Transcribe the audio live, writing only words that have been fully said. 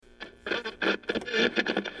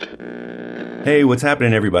Hey, what's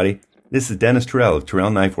happening, everybody? This is Dennis Terrell of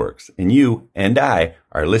Terrell Knife Works, and you and I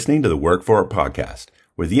are listening to the Work For It podcast,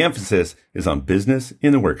 where the emphasis is on business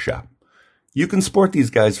in the workshop. You can support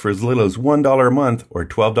these guys for as little as $1 a month or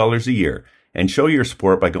 $12 a year, and show your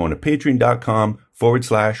support by going to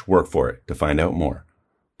patreon.com/workforit to find out more.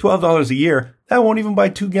 $12 a year, that won't even buy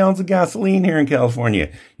 2 gallons of gasoline here in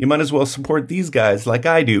California. You might as well support these guys like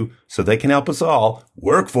I do so they can help us all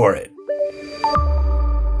work for it.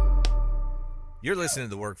 You're listening to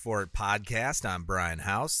the Work For It podcast. I'm Brian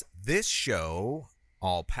House. This show,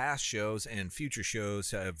 all past shows and future shows,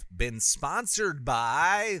 have been sponsored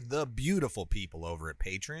by the beautiful people over at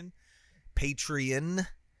Patreon.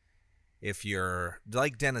 If you're,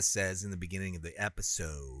 like Dennis says in the beginning of the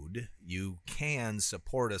episode, you can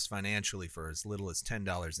support us financially for as little as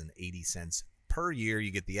 $10.80 per year. You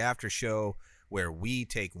get the after show where we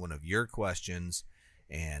take one of your questions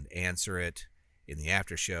and answer it in the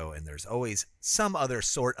after show, and there's always some other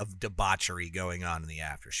sort of debauchery going on in the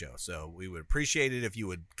after show. So we would appreciate it if you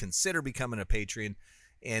would consider becoming a Patreon.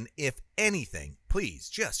 And if anything, please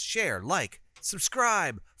just share, like,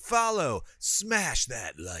 subscribe, follow, smash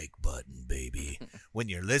that like button, baby, when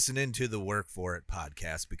you're listening to the Work For It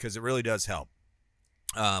podcast, because it really does help.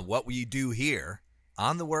 What we do here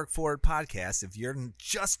on the Work For It podcast, if you're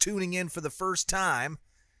just tuning in for the first time,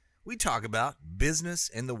 we talk about business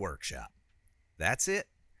in the workshop. That's it.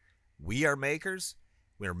 We are makers.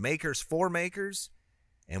 We're makers for makers,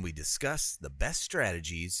 and we discuss the best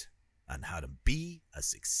strategies on how to be a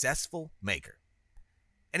successful maker.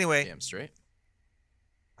 Anyway, damn straight.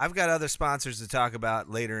 I've got other sponsors to talk about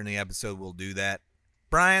later in the episode. We'll do that.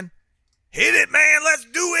 Brian, hit it, man. Let's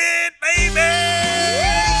do it, baby.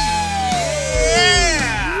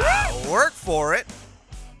 Yeah. Work for it.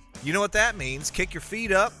 You know what that means. Kick your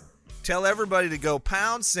feet up. Tell everybody to go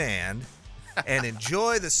pound sand and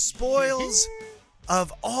enjoy the spoils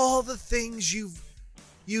of all the things you've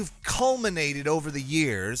culminated over the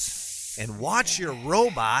years, and watch your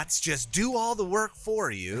robots just do all the work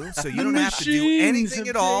for you, so you don't have to do anything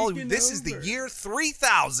at all. This is the year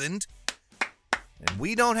 3000, and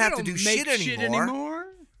we don't have to do shit anymore.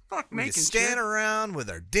 We just stand around with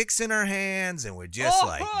our dicks in our hands, and we're just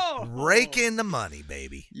raking the money,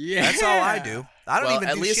 baby. Yeah, that's all I do. I don't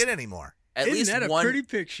even do shit anymore. Isn't that a pretty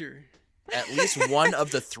picture? At least one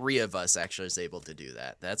of the three of us actually is able to do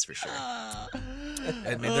that. That's for sure. I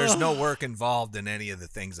mean, there's no work involved in any of the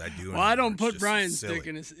things I do. Well, I don't put Brian's dick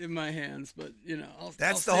in my hands, but, you know.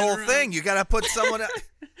 That's the whole thing. You got to put someone else.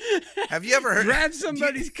 Have you ever heard? Grab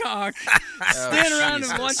somebody's cock, stand around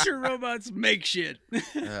and watch your robots make shit.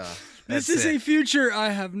 This is a future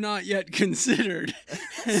I have not yet considered.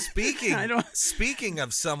 Speaking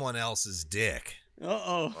of someone else's dick.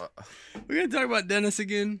 Uh-oh. We're going to talk about Dennis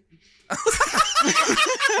again?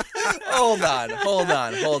 Hold on.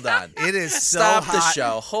 It is Stop so hot. The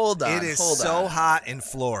show. Hold on. It is so hot in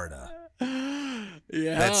Florida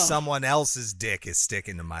that someone else's dick is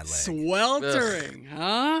sticking to my leg. Sweltering,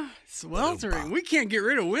 huh? Sweltering. We can't get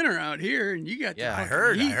rid of winter out here, and you got the I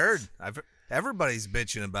heard. Everybody's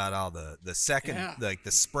bitching about all the second, like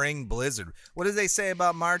the spring blizzard. What did they say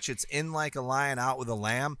about March? It's in like a lion, out with a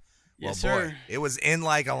lamb. Well, yes, boy, sir. It was in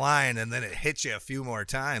like a lion, and then it hit you a few more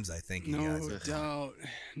times, I think. No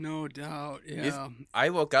doubt. Yeah. I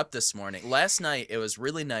woke up this morning. Last night, it was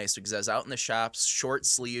really nice because I was out in the shops, short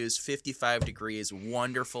sleeves, 55 degrees,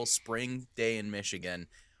 wonderful spring day in Michigan.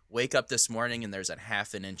 Wake up this morning, and there's a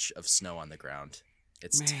half an inch of snow on the ground.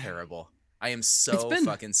 It's terrible. I am so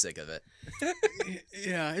fucking sick of it.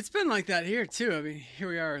 Yeah, it's been like that here, too. I mean, here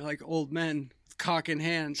we are, like old men, cock in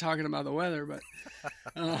hand, talking about the weather, but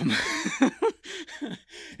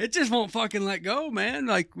it just won't fucking let go, man.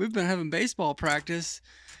 Like, we've been having baseball practice,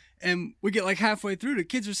 and we get like halfway through, the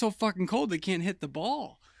kids are so fucking cold they can't hit the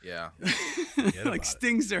ball. Yeah. Like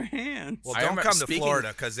stings their hands. Well, don't come to Florida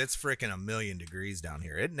because it's freaking 1,000,000 degrees down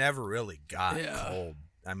here. It never really got cold.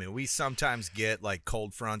 I mean, we sometimes get like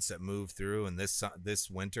cold fronts that move through, and this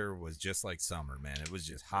winter was just like summer, man. It was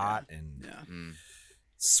just hot and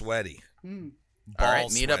sweaty. All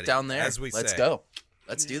right, meet up down there. As we Let's say. go.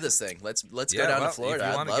 Let's do this thing. Let's go down to Florida.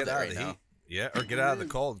 I love it right now. Yeah, or get out of the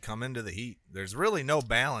cold, come into the heat. There's really no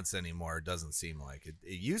balance anymore, it doesn't seem like. It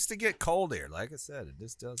used to get cold here. Like I said, it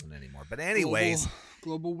just doesn't anymore. But anyways,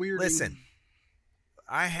 global weirding. Listen,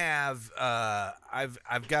 I have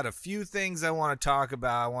I've got a few things I want to talk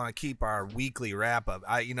about. I want to keep our weekly wrap up.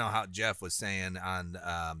 You know how Jeff was saying on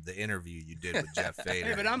the interview you did with Jeff Fader.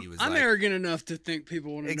 Hey, but I'm arrogant enough to think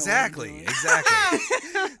people want to exactly. know. Exactly.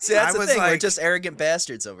 See, that's the thing. We're just arrogant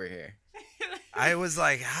bastards over here. I was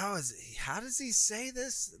like, how does he say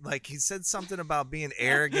this? Like, he said something about being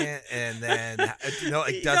arrogant, and then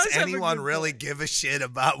does anyone really give a shit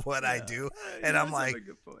about what I do? And I'm like,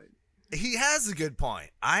 he has a good point.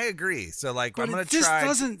 I agree. So like, but I'm gonna it just try.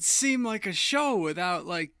 Doesn't seem like a show without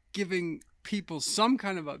like giving people some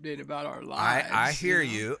kind of update about our lives. I hear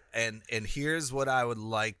you, and here's what I would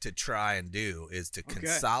like to try and do is to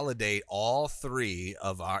consolidate all three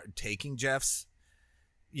of our taking Jeff's,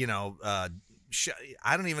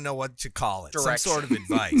 I don't even know what to call it. Direction. Some sort of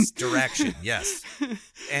advice, direction, yes,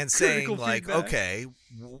 and saying Critical like, feedback. okay,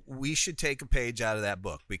 we should take a page out of that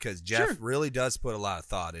book because Jeff really does put a lot of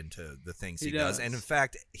thought into the things he does, and in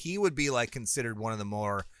fact, he would be like considered one of the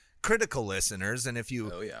more critical listeners, and if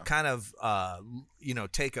you kind of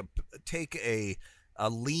take a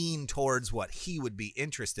lean towards what he would be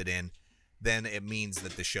interested in, then it means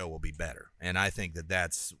that the show will be better. And I think that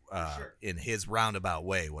that's in his roundabout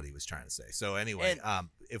way what he was trying to say. So anyway,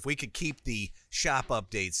 if we could keep the shop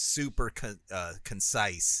updates super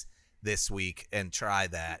concise this week and try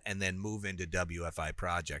that, and then move into WFI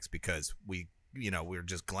projects, because we're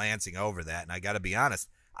just glancing over that, and I got to be honest,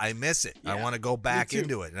 I miss it. I want to go back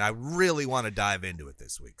into it, and I really want to dive into it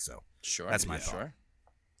this week. So that's my thought. Sure.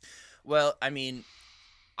 Well, I mean,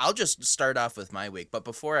 I'll just start off with my week, but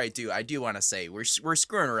before I do want to say we're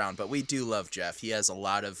screwing around, but we do love Jeff. He has a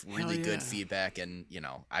lot of really good feedback, and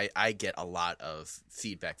I get a lot of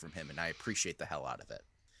feedback from him, and I appreciate the hell out of it.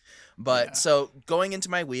 But so going into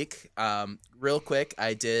my week, real quick,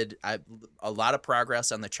 I did a lot of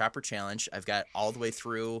progress on the Chopper Challenge. I've got all the way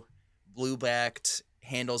through, blue-backed,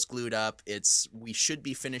 handles glued up. We should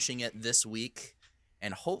be finishing it this week,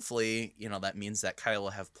 and hopefully, that means that Kyle will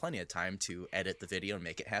have plenty of time to edit the video and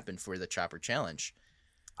make it happen for the Chopper Challenge.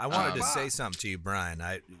 I wanted to say something to you, Brian.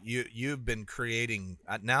 You've been creating,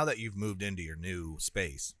 now that you've moved into your new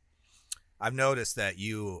space, I've noticed that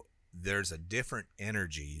there's a different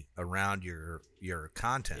energy around your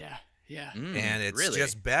content. Yeah. And it's really?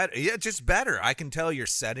 just better. Yeah, just better. I can tell you're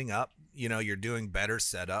setting up, you're doing better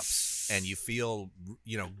setups, and you feel,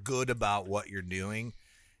 good about what you're doing.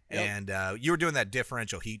 Yep. And you were doing that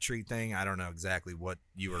differential heat treat thing. I don't know exactly what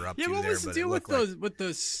you were up to there. What was the but deal with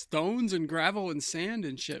the stones and gravel and sand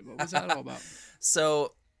and shit? What was that all about?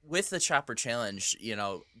 So with the Chopper Challenge,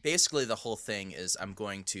 basically the whole thing is I'm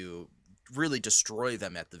going to really destroy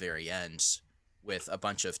them at the very end with a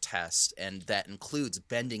bunch of tests, and that includes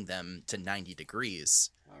bending them to 90 degrees.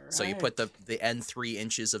 Right. So you put the end 3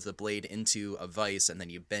 inches of the blade into a vise, and then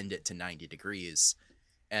you bend it to 90 degrees.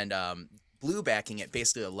 And blue backing it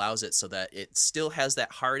basically allows it so that it still has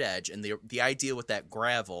that hard edge. And the idea with that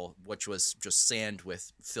gravel, which was just sand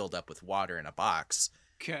filled up with water in a box.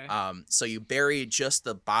 Okay. So you bury just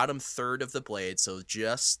the bottom third of the blade, so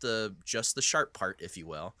just the sharp part, if you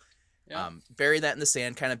will. Yeah. Bury that in the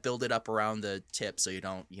sand, kind of build it up around the tip so you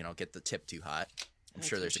don't, get the tip too hot. I'm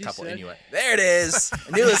sure there's a couple Inuit. There it is.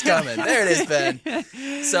 I knew it was coming. There it is,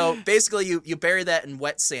 Ben. So basically you bury that in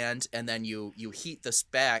wet sand, and then you heat this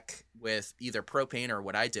back with either propane or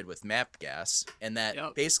what I did with MAP gas. And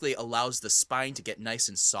that basically allows the spine to get nice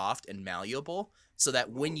and soft and malleable, so that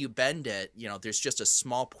when you bend it, there's just a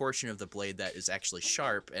small portion of the blade that is actually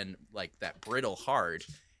sharp and like that brittle hard.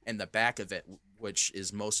 And the back of it, which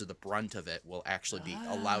is most of the brunt of it, will actually be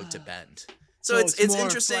allowed to bend. So it's more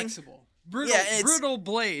interesting. Flexible. Brittle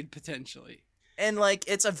blade potentially. And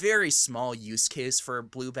it's a very small use case for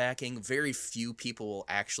blue backing. Very few people will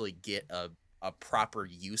actually get a proper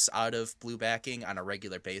use out of blue backing on a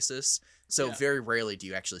regular basis. So very rarely do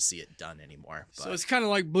you actually see it done anymore. But. So it's kind of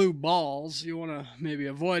like blue balls. You want to maybe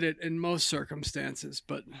avoid it in most circumstances,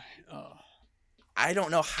 but I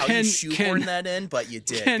don't know how you shoehorn that in, but you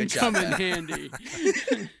did. Can Good job. come in handy.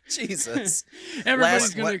 Jesus.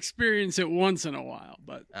 Everybody's going to experience it once in a while,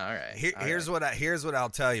 but all right. Here's what I'll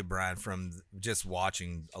tell you, Brian, from just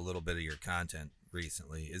watching a little bit of your content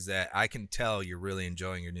recently, is that I can tell you're really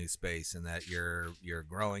enjoying your new space, and that you're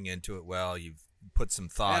growing into it well. You've put some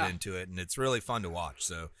thought into it, and it's really fun to watch.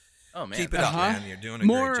 So keep it up, man. You're doing a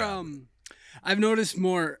great job. I've noticed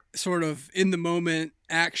more sort of in the moment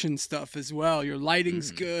action stuff as well. Your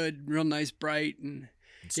lighting's good, real nice, bright, and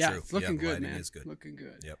it's true. It's looking good, man. Is good. Looking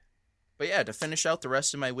good. Yep. But to finish out the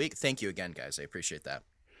rest of my week, thank you again, guys. I appreciate that.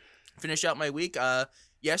 Finish out my week.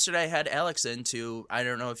 Yesterday I had Alex in to, I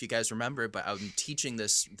don't know if you guys remember, but I'm teaching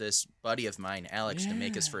this buddy of mine, Alex, to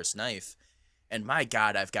make his first knife. And my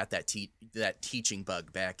God, I've got that teaching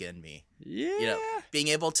bug back in me. Yeah. Being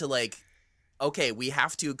able to okay, we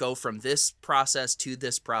have to go from this process to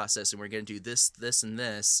this process, and we're going to do this, this, and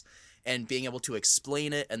this, and being able to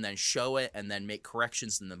explain it and then show it and then make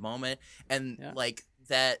corrections in the moment. And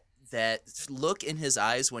that look in his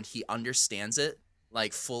eyes when he understands it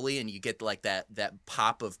like fully, and you get like that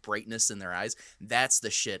pop of brightness in their eyes. That's the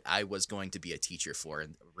shit I was going to be a teacher for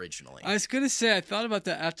originally. I was gonna say, I thought about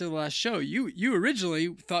that after the last show. You originally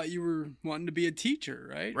thought you were wanting to be a teacher,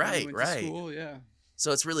 right? When you went to school, yeah.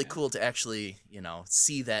 So it's really cool to actually,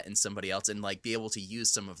 see that in somebody else and like be able to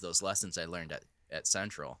use some of those lessons I learned at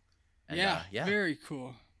Central. And, yeah, very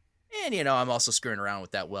cool. And I'm also screwing around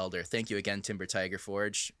with that welder. Thank you again, Timber Tiger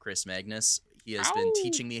Forge, Chris Magnus. He has been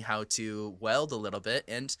teaching me how to weld a little bit,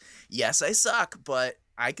 and yes, I suck, but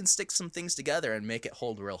I can stick some things together and make it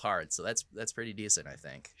hold real hard. So that's pretty decent, I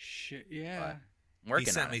think. Shit, yeah. Working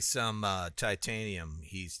he sent on me it. some titanium.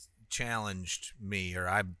 He's challenged me, or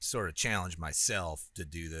I sort of challenged myself to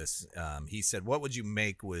do this. He said, "What would you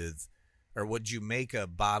make with, or would you make a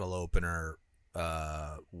bottle opener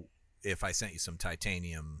if I sent you some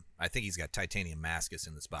titanium?" I think he's got titanium mascus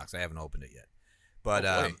in this box. I haven't opened it yet. But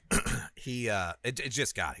it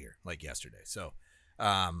just got here like yesterday. So,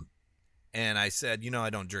 and I said, I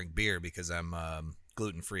don't drink beer because I'm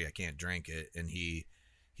gluten free. I can't drink it. And he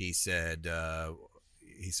said,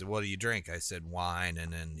 what do you drink? I said wine.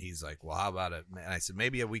 And then he's like, well, how about it? And I said,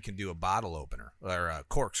 maybe we can do a bottle opener or a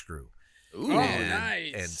corkscrew. Ooh,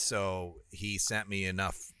 nice. And so he sent me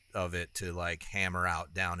enough of it to like hammer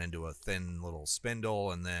out down into a thin little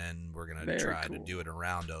spindle, and then we're gonna try to do it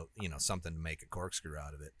around something to make a corkscrew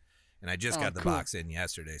out of it. And I just got the box in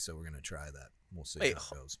yesterday, so we're gonna try that. We'll see how it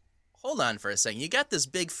goes. Hold on for a second. You got this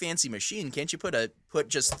big fancy machine. Can't you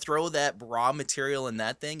just throw that raw material in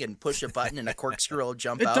that thing and push a button and a corkscrew will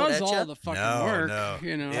jump out at you? It does all the fucking work. No.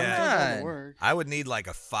 It does all the work. I would need like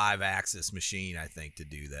a 5-axis machine, I think, to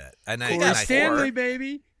do that. And Corey Stanley,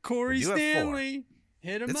 baby. Corey Stanley.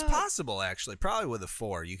 Hit him It's up. possible, actually. Probably with a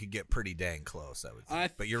 4, you could get pretty dang close, I would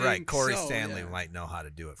think. But you're right. Corey Stanley might know how to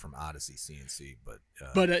do it from Odyssey CNC. But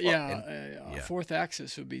a 4th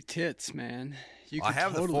axis would be tits, man. I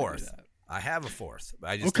have the 4th. I have a 4th, but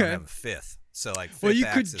I just don't have a 5th. So like 5th you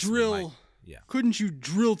could axis drill. Couldn't you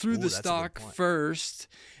drill through the stock first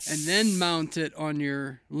and then mount it on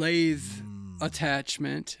your lathe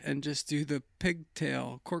attachment and just do the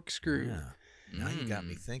pigtail corkscrew? Yeah. Now you got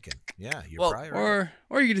me thinking. Yeah, you're probably right.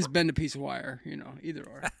 Or you could just bend a piece of wire, either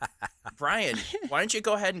or. Brian, why don't you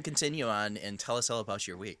go ahead and continue on and tell us all about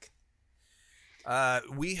your week?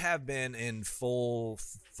 We have been in full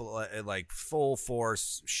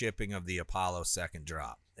force shipping of the Apollo second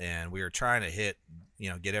drop, and we are trying to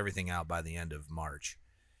get everything out by the end of March,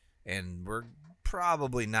 and we're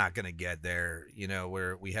probably not going to get there.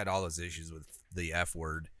 Where we had all those issues with the F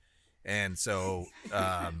word, and so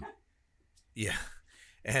yeah.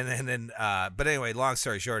 And then but anyway, long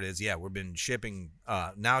story short is, we've been shipping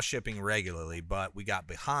regularly, but we got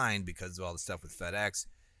behind because of all the stuff with FedEx,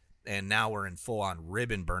 and now we're in full-on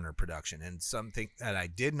ribbon burner production. And something that I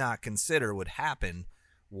did not consider would happen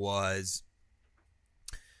was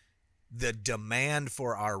the demand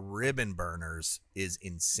for our ribbon burners is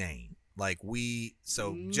insane.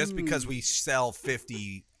 Just because we sell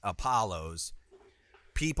 50 Apollos,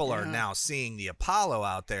 people are now seeing the Apollo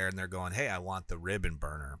out there, and they're going, hey, I want the ribbon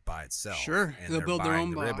burner by itself. Sure. And they'll build their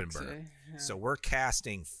own ribbon box, burner. Yeah. So we're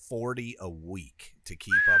casting 40 a week to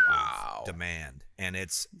keep up with demand, and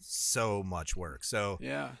it's so much work. So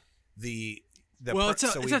it's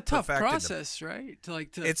a tough process, right?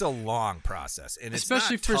 It's a long process, and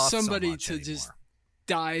especially it's not for tough somebody so much to anymore. just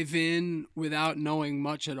dive in without knowing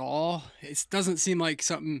much at all. It doesn't seem like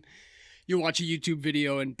something you watch a YouTube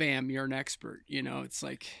video and bam, you're an expert. It's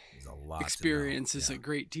like a lot experience is a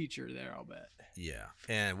great teacher there, I'll bet. Yeah,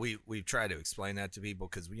 and we've tried to explain that to people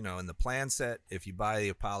because in the plan set, if you buy the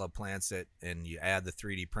Apollo plan set and you add the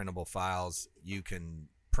 3D printable files, you can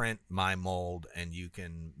print my mold and you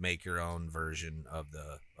can make your own version of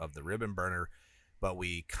the ribbon burner. But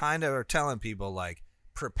we kind of are telling people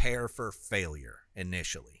prepare for failure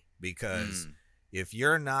initially, because if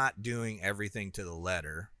you're not doing everything to the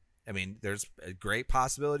letter, I mean, there's a great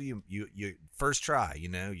possibility you first try,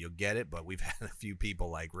 you'll get it. But we've had a few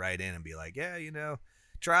people write in and be like,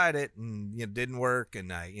 tried it and it didn't work, and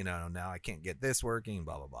now I can't get this working,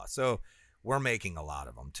 blah blah blah. So we're making a lot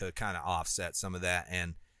of them to kind of offset some of that,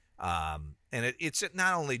 and it's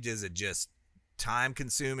not only is it just time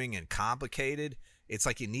consuming and complicated. It's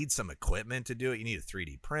you need some equipment to do it. You need a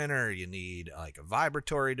 3D printer. You need a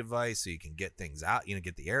vibratory device so you can get things out.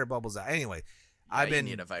 Get the air bubbles out. Anyway. You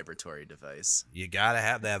need a vibratory device. You gotta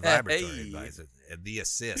have that vibratory device, the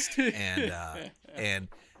assist, and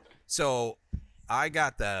so I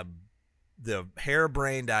got the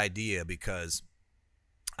harebrained idea because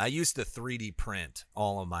I used to 3D print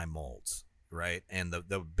all of my molds, right? And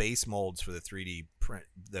the base molds for the 3D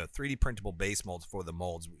 3D printable base molds for the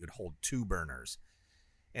molds would hold 2 burners.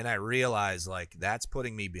 And I realized, like, that's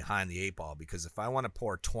putting me behind the 8 ball, because if I want to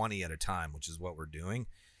pour 20 at a time, which is what we're doing,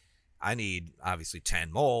 I need obviously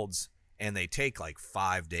 10 molds, and they take like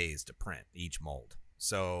 5 days to print each mold.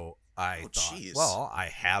 So I thought, well, I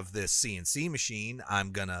have this CNC machine.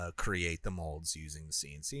 I'm going to create the molds using the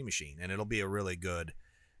CNC machine, and it'll be a really good,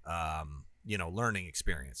 learning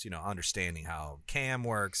experience, understanding how CAM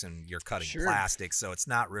works, and you're cutting plastic. So it's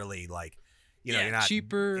not really like, you're not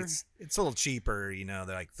cheaper. It's a little cheaper, they're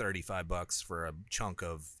like $35 for a chunk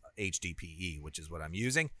of HDPE, which is what I'm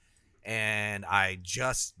using. And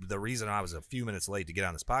the reason I was a few minutes late to get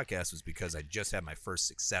on this podcast was because I just had my first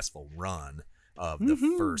successful run of the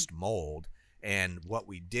first mold. And what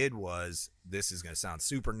we did was, this is going to sound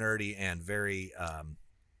super nerdy and very,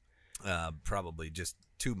 probably just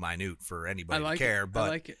too minute for anybody to care. But I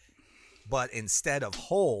like it. But instead of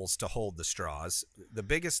holes to hold the straws, the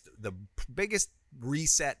biggest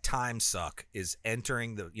reset time suck is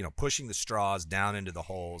entering pushing the straws down into the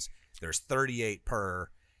holes. There's 38 per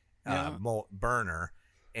burner,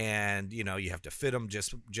 and you have to fit them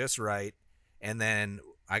just right. And then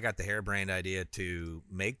I got the harebrained idea to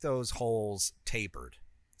make those holes tapered,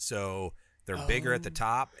 so they're bigger at the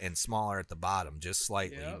top and smaller at the bottom, just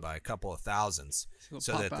slightly by a couple of thousandths,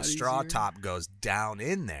 so that the straw top goes down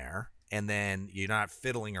in there. And then you're not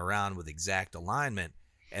fiddling around with exact alignment,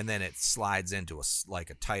 and then it slides into a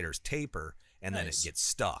tighter taper, and then it gets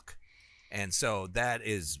stuck. And so that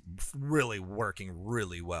is really working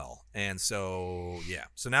really well. And so,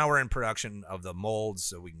 so now we're in production of the molds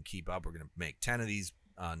so we can keep up. We're going to make 10 of these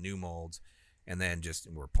new molds, and then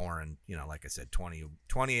we're pouring, like I said, 20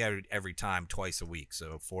 every time, twice a week.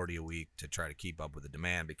 So 40 a week to try to keep up with the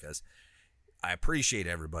demand, because I appreciate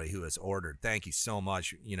everybody who has ordered. Thank you so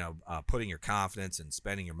much. Putting your confidence and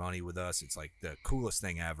spending your money with us. It's like the coolest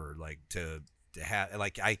thing ever. Like to have,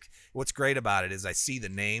 what's great about it is I see the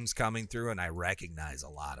names coming through and I recognize a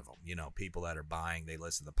lot of them. People that are buying, they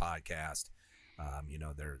listen to the podcast.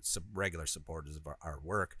 They're regular supporters of our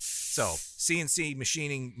work. So CNC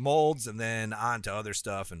machining molds, and then on to other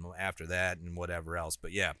stuff, and after that and whatever else.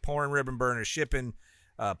 But pouring ribbon burners, shipping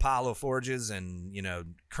Apollo forges, and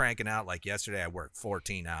cranking out. Like yesterday I worked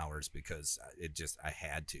 14 hours because I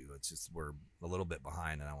had to. It's just we're a little bit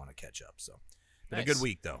behind and I want to catch up. So been a good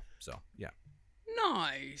week though. So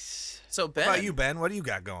nice. So Ben, what about you, Ben? What do you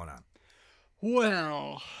got going on?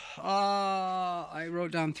 Well, I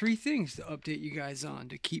wrote down 3 things to update you guys on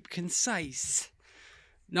to keep concise.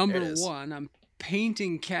 Number 1, I'm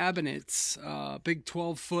painting cabinets, big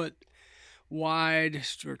 12-foot wide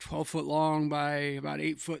or 12-foot long by about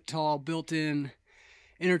 8-foot tall built-in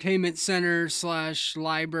entertainment center /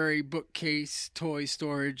 library bookcase toy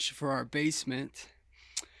storage for our basement.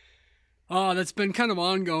 That's been kind of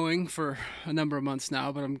ongoing for a number of months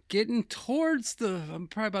now, but I'm getting towards I'm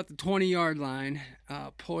probably about the 20-yard line,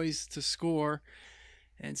 poised to score.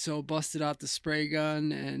 And so busted out the spray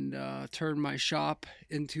gun and turned my shop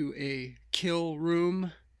into a kill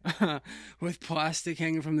room with plastic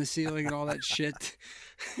hanging from the ceiling and all that shit.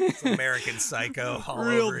 It's American Psycho all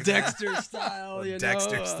real over Dexter style,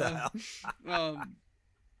 Dexter style.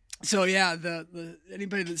 So the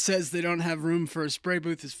anybody that says they don't have room for a spray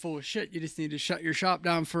booth is full of shit. You just need to shut your shop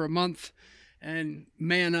down for a month and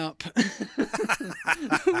man up.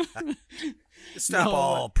 Stop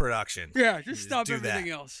all production. Yeah, just stop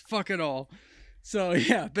everything else. Fuck it all. So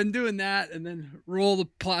been doing that, and then roll the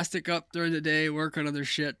plastic up during the day, work on other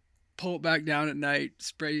shit, pull it back down at night,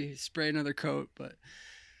 spray another coat. But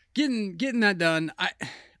getting that done.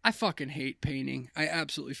 I fucking hate painting. I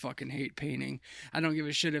absolutely fucking hate painting. I don't give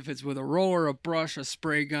a shit if it's with a roller, a brush, a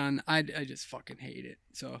spray gun. I just fucking hate it.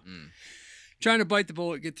 So trying to bite the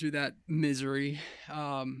bullet, get through that misery.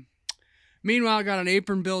 Meanwhile, I got an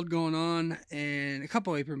apron build going on, and a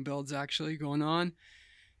couple apron builds actually going on.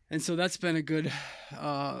 And so that's been a good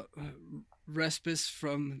respite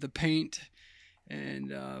from the paint,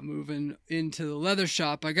 and moving into the leather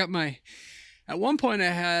shop. At one point I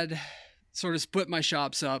had sort of split my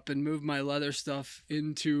shops up and moved my leather stuff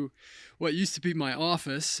into what used to be my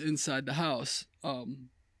office inside the house,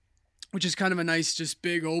 which is kind of a nice, just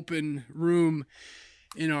big open room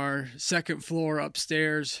in our second floor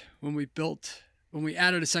upstairs. When we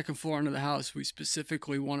added a second floor into the house, we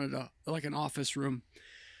specifically wanted an office room.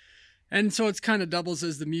 And so it's kind of doubles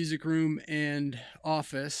as the music room and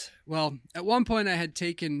office. Well, at one point I had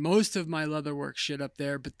taken most of my leatherwork shit up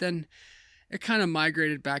there, but then it kind of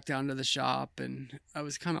migrated back down to the shop, and I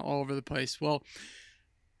was kind of all over the place. Well,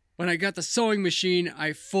 when I got the sewing machine,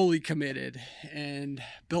 I fully committed and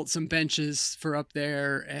built some benches for up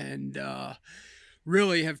there, and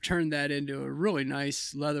really have turned that into a really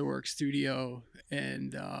nice leatherwork studio.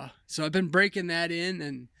 And so I've been breaking that in,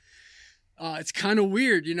 and it's kind of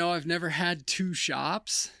weird. I've never had two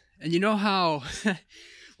shops. And you know how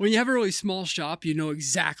when you have a really small shop, you know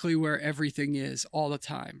exactly where everything is all the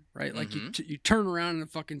time, right? Like you turn around and the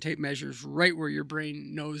fucking tape measures right where your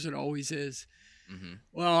brain knows it always is. Mm-hmm.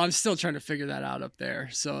 Well, I'm still trying to figure that out up there.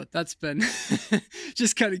 So that's been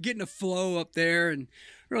just kind of getting a flow up there, and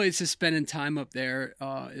really it's just spending time up there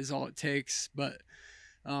is all it takes. But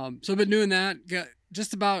so I've been doing that.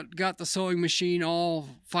 Got the sewing machine all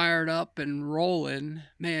fired up and rolling.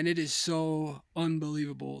 Man, it is so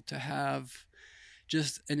unbelievable to have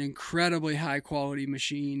just an incredibly high quality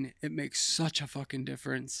machine. It makes such a fucking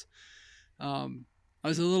difference. I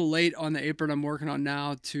was a little late on the apron I'm working on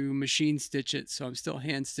now to machine stitch it, so I'm still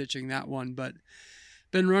hand stitching that one, but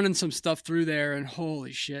been running some stuff through there, and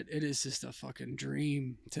holy shit, it is just a fucking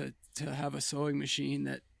dream to have a sewing machine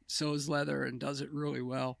that sews leather and does it really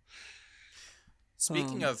well.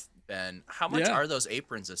 Speaking of, Ben, how much are those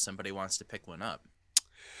aprons if somebody wants to pick one up?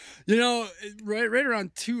 Right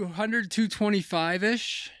around 200,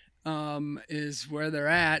 225-ish is where they're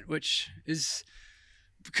at, which is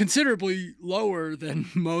considerably lower than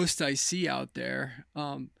most I see out there.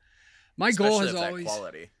 My goal has always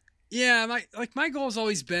quality. Yeah, my goal has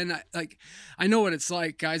always been I know what it's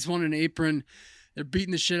like. Guys want an apron, they're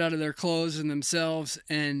beating the shit out of their clothes and themselves,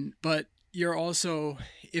 but you're also,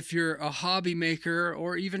 if you're a hobby maker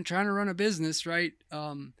or even trying to run a business, right?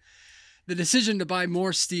 The decision to buy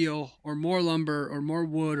more steel or more lumber or more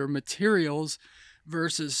wood or materials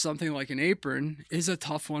versus something like an apron is a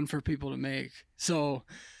tough one for people to make. So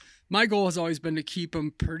my goal has always been to keep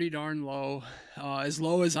them pretty darn low, as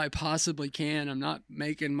low as I possibly can. I'm not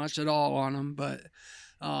making much at all on them, but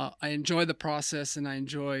I enjoy the process, and I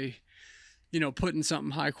enjoy, putting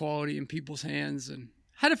something high quality in people's hands. And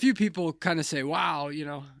had a few people kind of say, wow,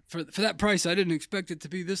 for that price, I didn't expect it to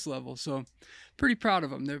be this level. So pretty proud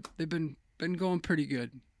of them. They've been going pretty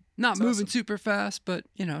good. Not That's moving awesome. super fast, but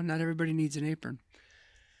not everybody needs an apron.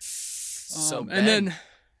 So Ben, and then,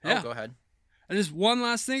 yeah. Go ahead. And just one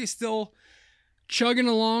last thing, is still chugging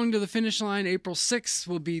along to the finish line. April 6th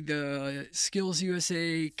will be the Skills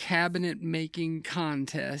USA cabinet making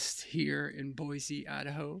contest here in Boise,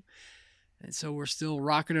 Idaho. And so we're still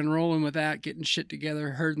rocking and rolling with that, getting shit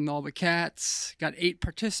together, herding all the cats. Got 8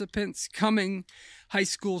 participants coming, high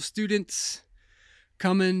school students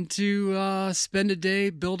coming to spend a day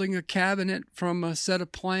building a cabinet from a set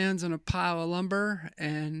of plans and a pile of lumber,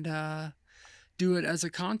 and do it as a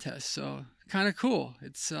contest. So kind of cool.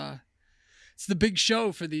 It's the big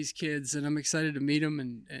show for these kids, and I'm excited to meet them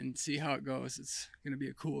and see how it goes. It's going to be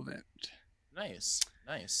a cool event. Nice.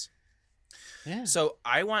 Yeah. So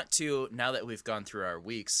I want to, now that we've gone through our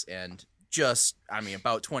weeks and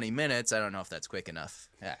about 20 minutes, I don't know if that's quick enough.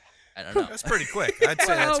 Yeah, I don't know. That's pretty quick. I'd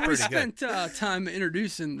say that's pretty good. We spent time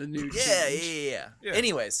introducing the new Yeah.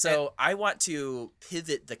 Anyway, so I want to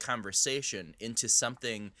pivot the conversation into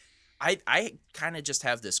something. I kind of just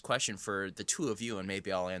have this question for the two of you, and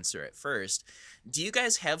maybe I'll answer it first. Do you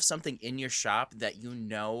guys have something in your shop that you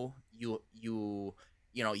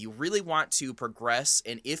really want to progress,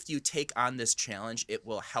 and if you take on this challenge, it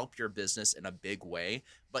will help your business in a big way,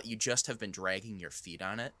 but you just have been dragging your feet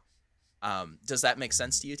on it? Does that make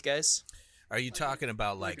sense to you guys? Are you talking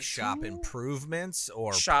about like shop improvements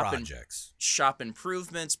or Shop projects? Shop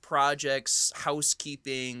improvements, projects,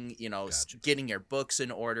 housekeeping, Gotcha. Getting your books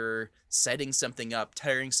in order, setting something up,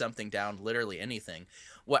 tearing something down, literally anything.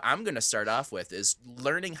 What I'm going to start off with is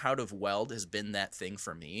learning how to weld has been that thing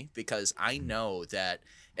for me, because I know that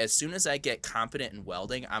as soon as I get competent in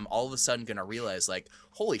welding, I'm all of a sudden going to realize, like,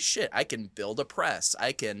 holy shit, I can build a press.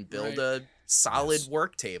 I can build a solid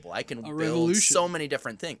work table. I can build so many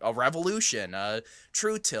different things. A revolution, a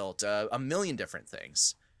true tilt, a million different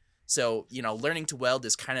things. So, learning to weld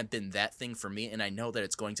has kind of been that thing for me, and I know that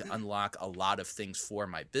it's going to unlock a lot of things for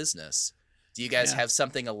my business. Do you guys have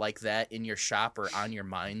something like that in your shop or on your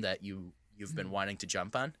mind that you've been wanting to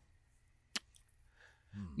jump on?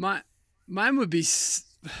 Mine would be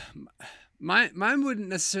mine wouldn't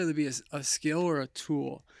necessarily be a skill or a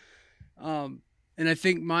tool, and I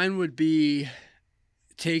think mine would be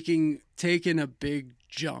taking a big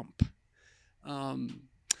jump.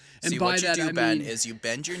 See, what you do, Ben, is you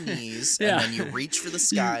bend your knees and then you reach for the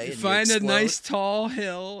sky. You and find you a nice tall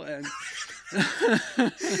hill and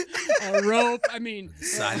a rope. I mean,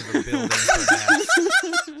 Side of a building, perhaps.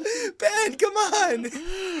 Ben, come on.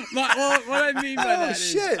 What I mean by that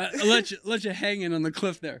is, shit. let you hanging on the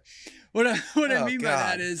cliff there. What I mean by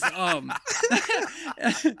that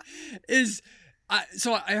is I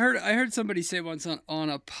heard somebody say once on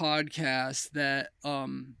a podcast that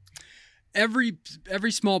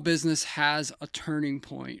every small business has a turning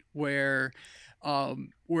point where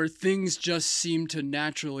things just seem to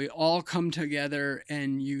naturally all come together,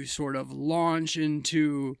 and you sort of launch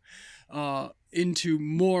into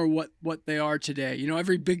more what they are today. You know,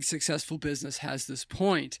 every big successful business has this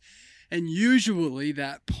point, and usually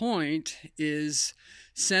that point is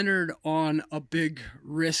centered on a big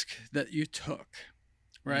risk that you took,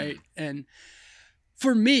 right? And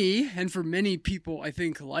for me, and for many people, I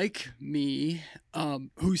think like me,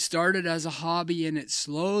 who started as a hobby and it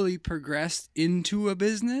slowly progressed into a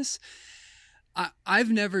business,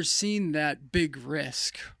 I've never seen that big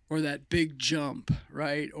risk or that big jump,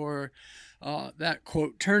 right? Or that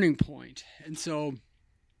quote turning point. And so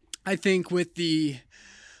I think with the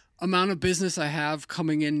amount of business I have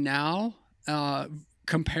coming in now,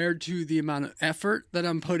 compared to the amount of effort that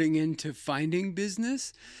I'm putting into finding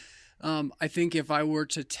business, I think if I were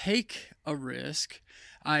to take a risk,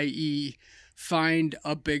 i.e. find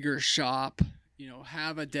a bigger shop, you know,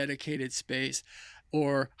 have a dedicated space,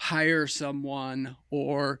 or hire someone,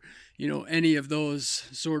 or, you know, any of those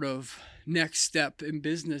sort of next step in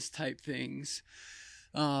business type things,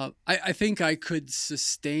 I think I could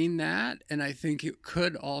sustain that. And I think it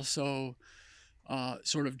could also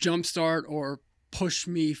sort of jumpstart or push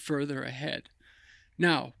me further ahead.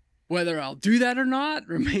 Now, whether I'll do that or not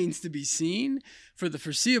remains to be seen. For the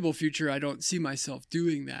foreseeable future, I don't see myself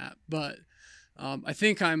doing that. But I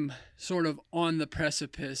think I'm sort of on the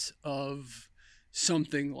precipice of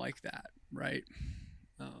something like that, right?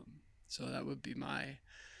 So that would be my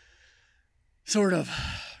sort of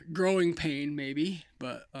growing pain, maybe.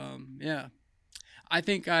 But yeah, I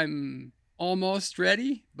think I'm almost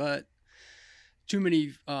ready, but too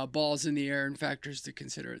many balls in the air and factors to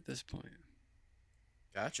consider at this point.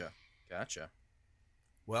 Gotcha.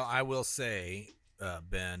 Well, I will say,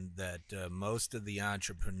 Ben, that most of the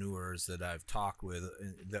entrepreneurs that I've talked with,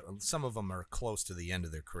 some of them are close to the end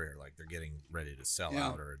of their career, like they're getting ready to sell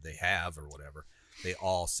out, or they have, or whatever. They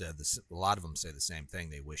all said this. A lot of them say the same thing.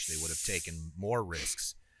 They wish they would have taken more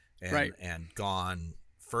risks and gone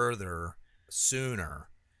further sooner.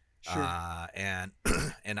 Sure. And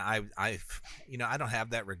I I don't have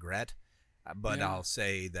that regret, but I'll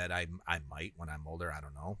say that I might when I'm older. I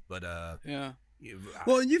don't know, but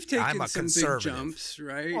well, you've taken I'm some big jumps,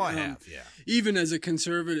 right? Oh, I have, yeah. Even as a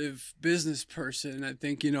conservative business person, I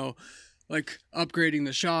think, you know, like upgrading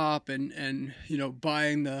the shop and you know,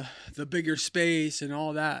 buying the bigger space and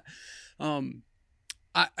all that.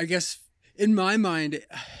 I guess in my mind,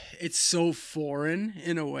 it's so foreign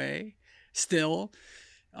in a way still.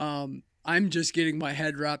 I'm just getting my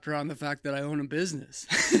head wrapped around the fact that I own a business,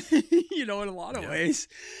 you know, in a lot of ways.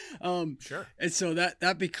 Sure. And so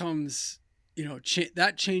that becomes, you know,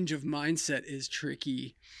 that change of mindset is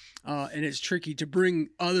tricky. And it's tricky to bring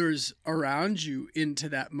others around you into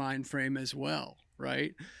that mind frame as well.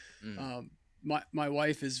 Right. My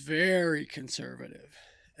wife is very conservative.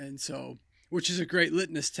 And so, which is a great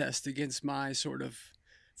litmus test against my sort of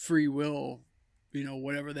free will, you know,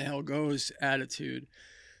 whatever the hell goes attitude.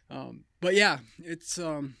 But yeah, it's,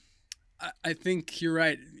 I think you're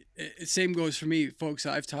right. Same goes for me, folks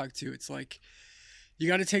I've talked to. It's like, you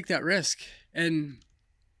got to take that risk. And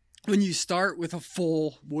when you start with a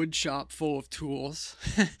full wood shop full of tools,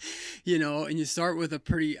 you know, and you start with a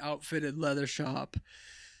pretty outfitted leather shop,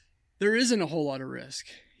 there isn't a whole lot of risk.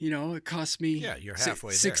 You know, it costs me you're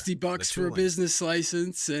halfway $60 for a business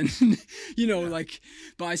license, and you know, like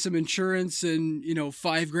buy some insurance, and you know,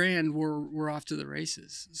 $5,000, we're off to the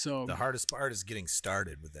races. So the hardest part is getting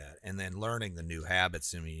started with that, and then learning the new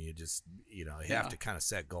habits. I mean, you have to kind of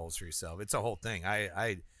set goals for yourself. It's a whole thing.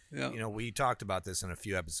 You know, we talked about this in a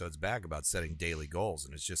few episodes back about setting daily goals,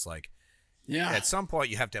 and it's just like, at some point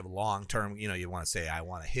you have to have long-term, you know, you want to say, I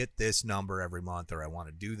want to hit this number every month, or I want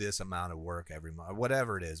to do this amount of work every month,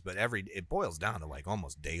 whatever it is. But it boils down to like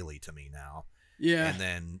almost daily to me now. Yeah. And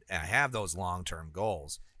then I have those long-term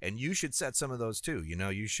goals, and you should set some of those too. You know,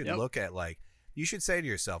 you should look at like, you should say to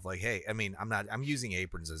yourself like, hey, I mean, I'm using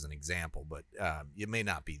aprons as an example, but it may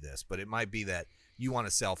not be this, but it might be that you want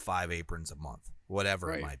to sell 5 aprons a month,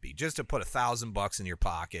 whatever it might be, just to put $1,000 in your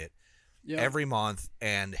pocket every month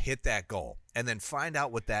and hit that goal, and then find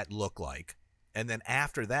out what that looked like. And then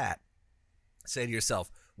after that, say to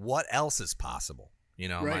yourself, what else is possible? You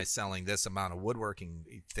know, am I selling this amount of woodworking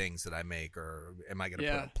things that I make, or am I going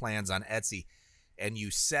to put plans on Etsy? And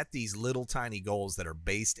you set these little tiny goals that are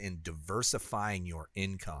based in diversifying your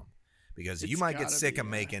income, because you might get sick of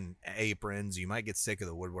making aprons. You might get sick of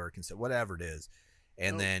the woodwork and stuff, whatever it is.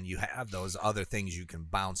 And then you have those other things you can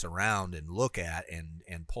bounce around and look at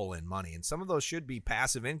and pull in money. And some of those should be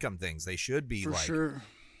passive income things. They should be For like sure.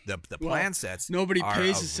 the plan sets. Nobody are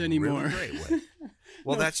pays a us anymore. Really great way.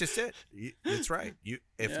 Well, that's just it. That's right.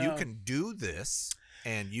 If you can do this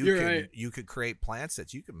and you could create plan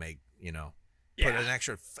sets, you can make, put an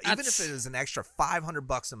extra, even if it is an extra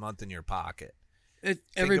 $500 a month in your pocket. Every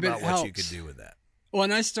think bit about helps. what you could do with that. Well,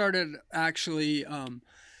 and I started actually, and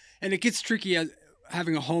it gets tricky as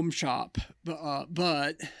having a home shop,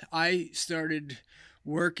 but I started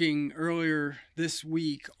working earlier this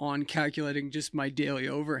week on calculating just my daily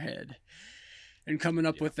overhead and coming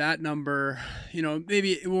up with that number.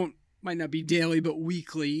 Maybe it might not be daily, but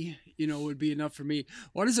weekly, would be enough for me.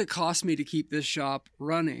 What does it cost me to keep this shop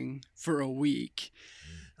running for a week?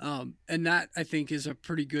 And that, I think, is a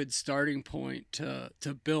pretty good starting point to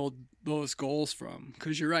build those goals from.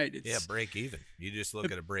 Because you're right. Break even. You just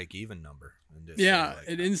look at a break even number. And just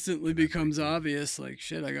it instantly becomes obvious, like,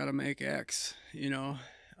 shit, I got to make X,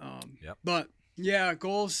 But,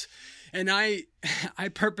 goals. And I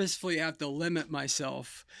purposefully have to limit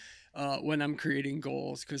myself when I'm creating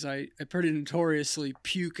goals, because I pretty notoriously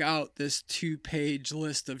puke out this 2-page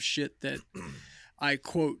list of shit that I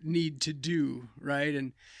quote need to do, right?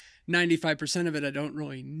 And 95% of it I don't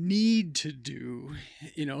really need to do.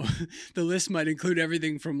 The list might include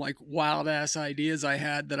everything from like wild ass ideas I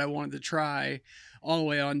had that I wanted to try, all the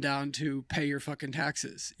way on down to pay your fucking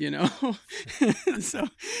taxes, So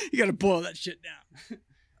you got to boil that shit down.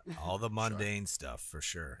 All the mundane stuff, for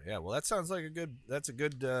sure. Yeah, well, that sounds like that's a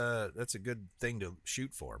good thing to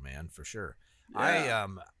shoot for, man, for sure. Yeah.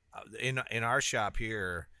 In our shop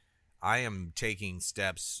here, I am taking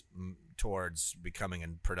steps towards becoming a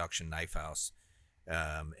production knife house.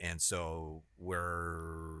 And so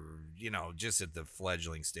we're, just at the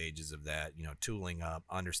fledgling stages of that, tooling up,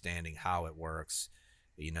 understanding how it works.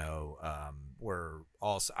 I'm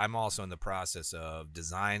also in the process of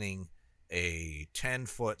designing a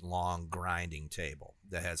 10-foot long grinding table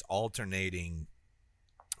that has alternating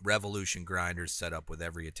Revolution grinders set up with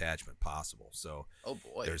every attachment possible. So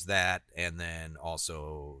there's that, and then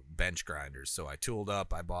also bench grinders. So I tooled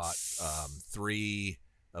up. I bought 3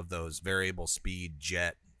 of those variable speed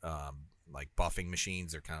jet like buffing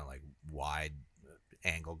machines. They're kind of like wide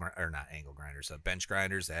not angle grinders, bench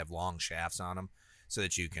grinders that have long shafts on them, so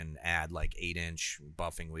that you can add like 8-inch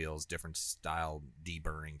buffing wheels, different style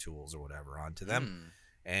deburring tools or whatever onto them.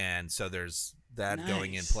 And so there's that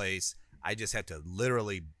going in place. I just have to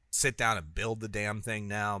literally sit down and build the damn thing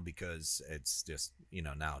now, because it's just,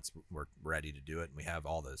 now we're ready to do it and we have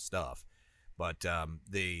all the stuff. But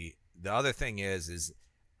the other thing is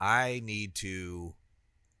I need to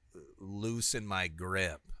loosen my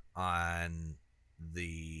grip on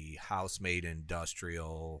the house-made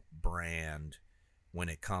industrial brand when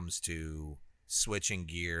it comes to switching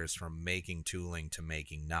gears from making tooling to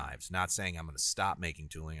making knives. Not saying I'm going to stop making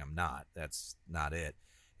tooling. I'm not. That's not it.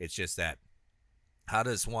 It's just that, how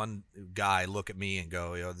does one guy look at me and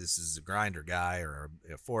go, this is a grinder guy or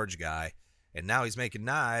a forge guy, and now he's making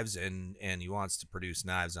knives and he wants to produce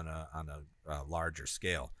knives on a larger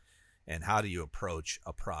scale? And how do you approach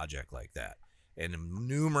a project like that? And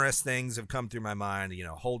numerous things have come through my mind,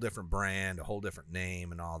 a whole different brand, a whole different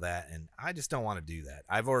name and all that. And I just don't want to do that.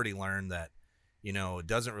 I've already learned that, it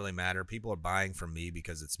doesn't really matter. People are buying from me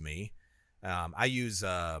because it's me. I use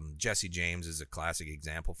Jesse James as a classic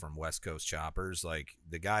example from West Coast Choppers. Like,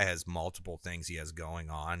 the guy has multiple things he has going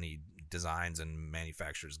on. He designs and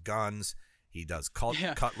manufactures guns. He does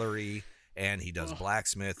cutlery, and he does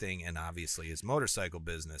blacksmithing, and obviously his motorcycle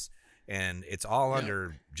business. And it's all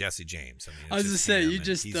under Jesse James. I was going to say, he's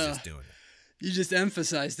just doing it. You just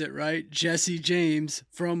emphasized it, right? Jesse James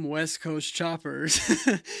from West Coast Choppers.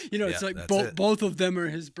 It's like both of them are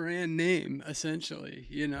his brand name, essentially.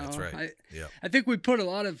 That's right. I think we put a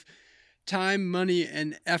lot of time, money,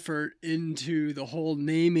 and effort into the whole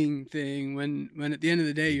naming thing when at the end of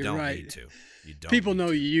the day, you're right. Need to. You don't People need know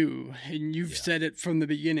to. you, and you've said it from the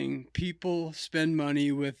beginning. People spend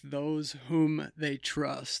money with those whom they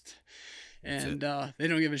trust, and they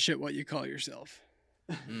don't give a shit what you call yourself.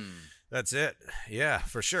 That's it. Yeah,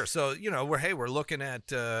 for sure. So, we're looking at,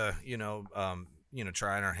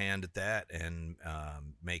 trying our hand at that and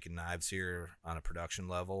making knives here on a production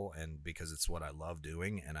level, and because it's what I love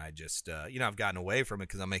doing. And I just, I've gotten away from it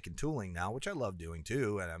because I'm making tooling now, which I love doing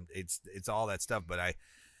too. And it's all that stuff. But I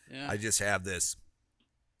just have this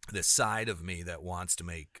side of me that wants to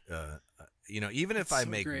make, even if I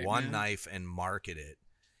make one knife and market it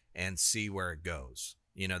and see where it goes.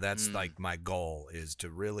 That's like my goal, is to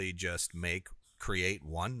really just create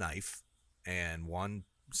one knife and one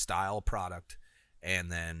style product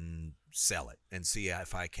and then sell it and see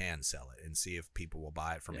if I can sell it and see if people will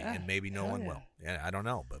buy it from me. And maybe no one will. Yeah, I don't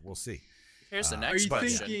know, but we'll see. Here's the next question. Are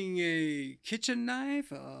you thinking a kitchen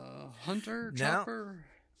knife, a hunter, chopper?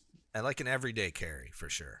 I like an everyday carry for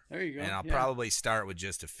sure. There you go. And I'll probably start with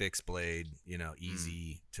just a fixed blade,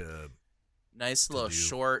 easy to... Nice little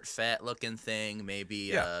short, fat-looking thing.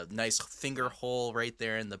 Maybe a nice finger hole right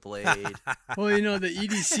there in the blade. Well, the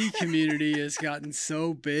EDC community has gotten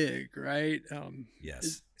so big, right?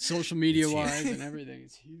 Yes. Social media-wise and everything.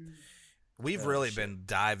 It's huge. We've really been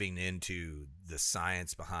diving into the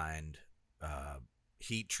science behind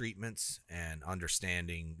heat treatments and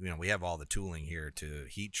understanding. We have all the tooling here to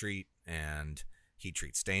heat treat and heat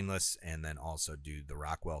treat stainless, and then also do the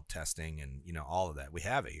Rockwell testing and all of that. We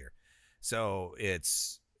have it here. So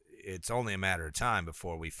it's only a matter of time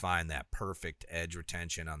before we find that perfect edge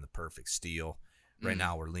retention on the perfect steel. Right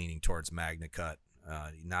now we're leaning towards MagnaCut,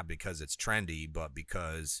 not because it's trendy, but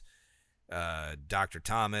because Dr.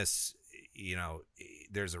 Thomas,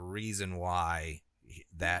 there's a reason why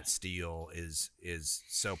that steel is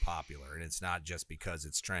so popular, and it's not just because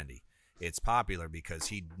it's trendy. It's popular because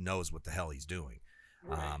he knows what the hell he's doing.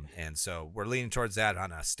 Right. And so we're leaning towards that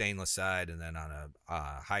on a stainless side, and then on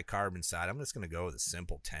a high carbon side, I'm just going to go with a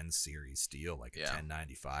simple 10 series steel, like a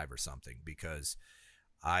 1095 or something, because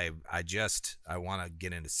I want to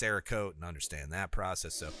get into Cerakote and understand that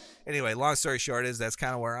process. So anyway, long story short is that's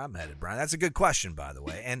kind of where I'm headed, Brian. That's a good question, by the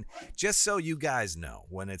way. And just so you guys know,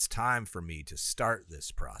 when it's time for me to start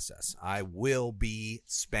this process, I will be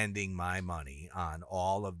spending my money on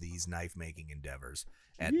all of these knife making endeavors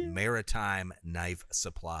at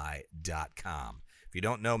MaritimeKnifeSupply.com. If you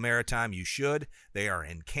don't know Maritime, you should. They are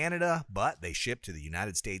in Canada, but they ship to the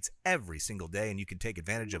United States every single day, and you can take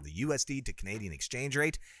advantage of the USD to Canadian exchange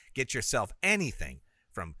rate. Get yourself anything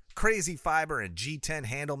from crazy fiber and G10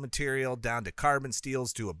 handle material down to carbon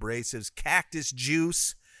steels to abrasives, cactus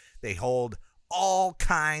juice. They hold all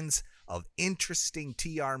kinds of interesting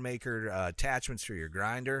TR maker attachments for your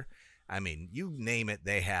grinder. I mean, you name it,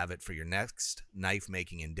 they have it for your next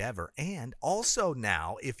knife-making endeavor. And also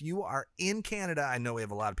now, if you are in Canada, I know we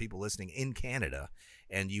have a lot of people listening in Canada,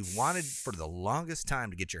 and you've wanted for the longest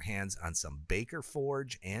time to get your hands on some Baker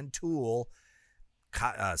Forge and Tool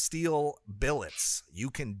steel billets, you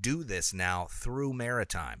can do this now through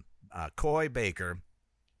Maritime. Coy Baker,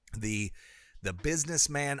 the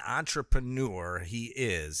businessman entrepreneur he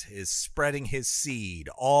is spreading his seed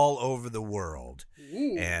all over the world.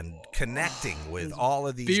 Ooh. And connecting with all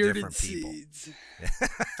of these different people.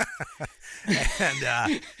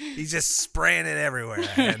 And he's just spraying it everywhere.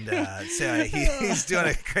 And so he's doing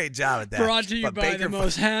a great job at that. Brought to you by the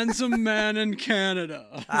most handsome man in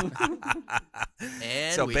Canada.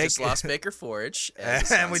 And so we just lost Baker Forge.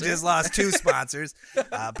 And we just lost two sponsors.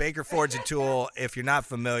 Baker Forge and Tool, if you're not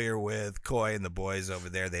familiar with Coy and the boys over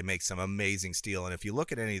there, they make some amazing steel. And if you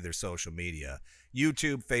look at any of their social media,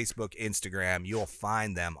 YouTube, Facebook, Instagram, you'll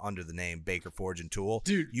find them under the name Baker Forge and Tool.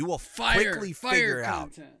 Dude, you will quickly figure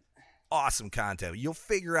out awesome content. You'll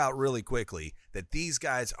figure out really quickly that these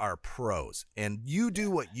guys are pros, and you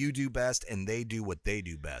do what you do best, and they do what they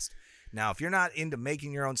do best. Now, if you're not into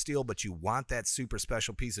making your own steel, but you want that super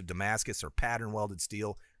special piece of Damascus or pattern welded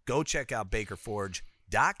steel, go check out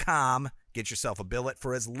BakerForge.com. Get yourself a billet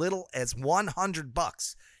for as little as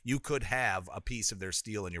 $100. You could have a piece of their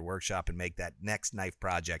steel in your workshop and make that next knife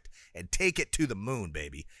project and take it to the moon,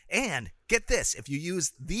 baby. And get this, if you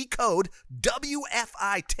use the code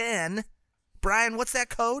WFI10, Brian, what's that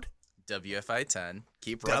code? WFI10.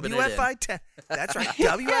 Keep rubbing it in. WFI10. That's right.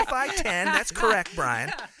 WFI10. That's correct,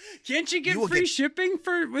 Brian. Can't you get free shipping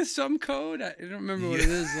with some code? I don't remember what it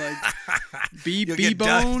is. Like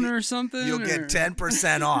B-Bone or something? You'll get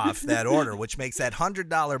 10% off that order, which makes that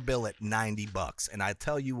 $100 billet $90. And I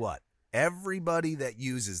tell you what, everybody that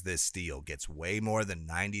uses this steel gets way more than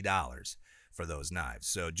 $90 for those knives.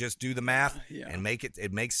 So just do the math and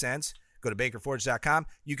it makes sense. Go to BakerForge.com.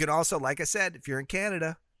 You can also, like I said, if you're in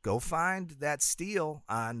Canada, go find that steel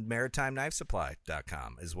on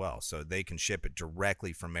MaritimeKnifeSupply.com as well, so they can ship it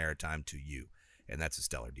directly from Maritime to you, and that's a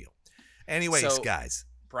stellar deal. Anyways, guys.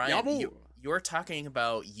 Brian, you're talking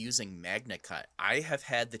about using MagnaCut. I have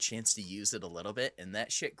had the chance to use it a little bit, and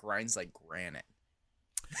that shit grinds like granite.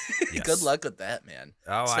 Yes. Good luck with that, man.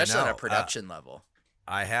 Oh, especially I know. On a production level.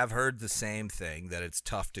 I have heard the same thing, that it's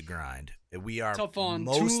tough to grind. We are tough on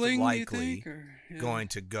most tooling, likely going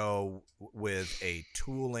to go with a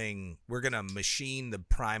tooling. We're going to machine the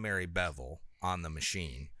primary bevel on the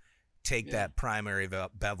machine, take that primary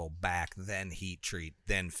bevel back, then heat treat,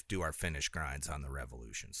 then do our finish grinds on the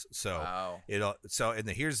Revolutions. So wow.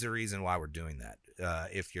 here's the reason why we're doing that.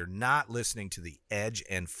 If you're not listening to the Edge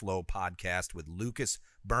and Flow podcast with Lucas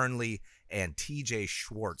Burnley and TJ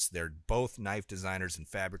Schwartz, they're both knife designers and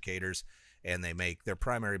fabricators, and they make their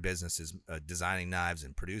primary business is designing knives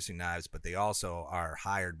and producing knives, but they also are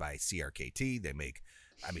hired by CRKT. They make,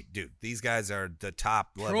 I mean, dude, these guys are the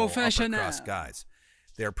top level upper crust guys.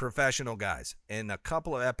 They're professional guys. And a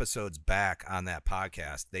couple of episodes back on that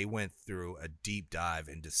podcast, they went through a deep dive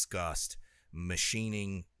and discussed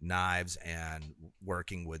machining knives and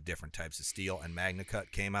working with different types of steel, and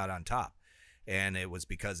MagnaCut came out on top. And it was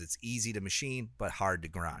because it's easy to machine but hard to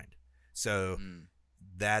grind. So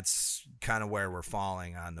that's kind of where we're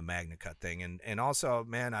falling on the MagnaCut thing. And also,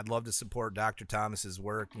 man, I'd love to support Dr. Thomas's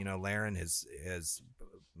work. You know, Laren has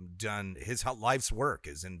done his life's work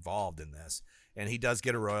is involved in this. And he does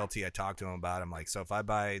get a royalty. I talked to him about it. I'm like, so if I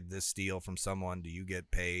buy this steel from someone, do you get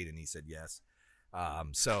paid? And he said yes.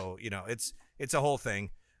 So, you know, it's a whole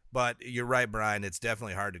thing. But you're right, Brian. It's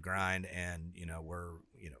definitely hard to grind. And, you know, we're,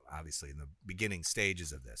 you know, obviously in the beginning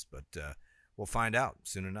stages of this. But we'll find out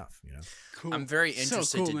soon enough, you know. Cool. I'm very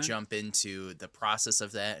interested to jump into the process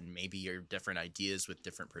of that and maybe your different ideas with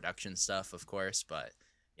different production stuff, of course. But,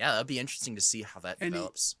 yeah, that'd be interesting to see how that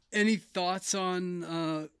develops. Any thoughts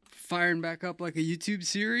on firing back up like a YouTube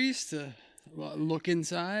series to look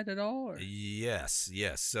inside at all? Or? Yes.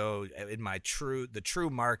 So in the true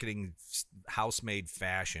marketing house-made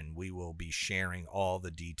fashion, we will be sharing all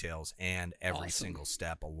the details and every single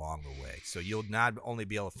step along the way. So you'll not only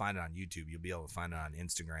be able to find it on YouTube, you'll be able to find it on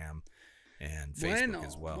Instagram and Facebook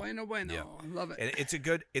as well. Bueno. Yeah. Love it. And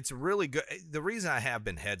it's really good. The reason I have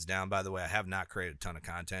been heads down, by the way, I have not created a ton of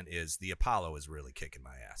content, is the Apollo is really kicking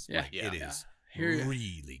my ass. Yeah. It is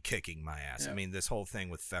really kicking my ass. I mean, this whole thing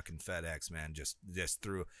with fucking FedEx, man, just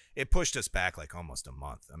it pushed us back like almost a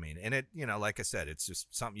month. I mean, and it, you know, like I said, it's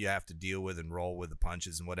just something you have to deal with and roll with the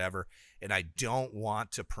punches and whatever. And I don't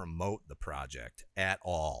want to promote the project at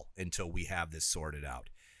all until we have this sorted out,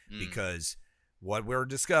 because what we're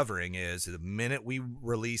discovering is the minute we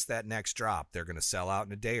release that next drop, they're going to sell out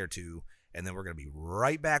in a day or two. And then we're going to be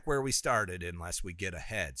right back where we started unless we get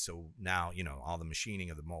ahead. So now, you know, all the machining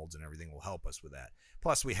of the molds and everything will help us with that.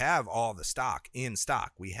 Plus, we have all the stock in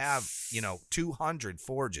stock. We have, you know, 200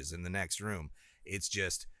 forges in the next room. It's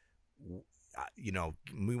just, you know,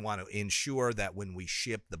 we want to ensure that when we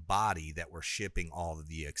ship the body that we're shipping all of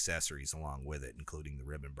the accessories along with it, including the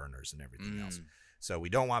ribbon burners and everything else. So we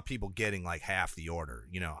don't want people getting like half the order.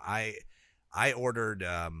 You know, I ordered,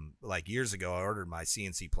 like years ago, I ordered my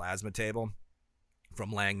CNC plasma table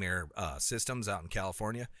from Langmuir Systems out in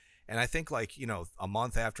California. And I think like, you know, a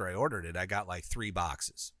month after I ordered it, I got like 3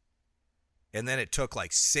 boxes. And then it took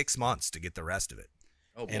like 6 months to get the rest of it.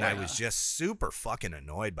 Oh, boy. And I was just super fucking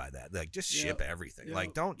annoyed by that. Like, just ship everything. Yep.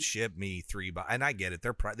 Like, don't ship me 3 boxes. And I get it.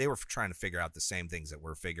 They were trying to figure out the same things that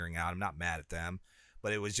we're figuring out. I'm not mad at them.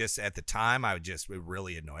 But it was just, at the time, it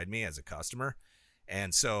really annoyed me as a customer.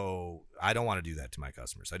 And so I don't want to do that to my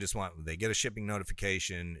customers. I just want, they get a shipping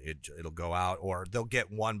notification, it'll go out, or they'll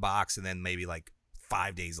get 1 box and then maybe like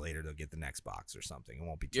 5 days later they'll get the next box or something. It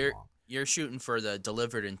won't be too long. You're shooting for the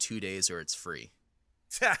delivered in 2 days or it's free.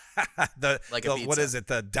 What is it?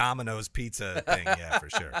 The Domino's pizza thing. Yeah, for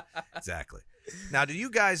sure. Exactly. Now, do you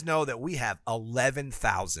guys know that we have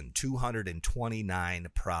 11,229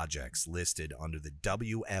 projects listed under the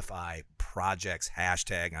WFI projects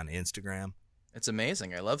hashtag on Instagram? It's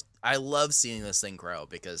amazing. I love seeing this thing grow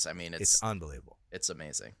because, I mean, it's unbelievable. It's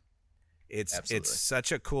amazing. It's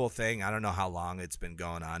such a cool thing. I don't know how long it's been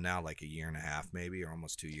going on now, like a year and a half maybe, or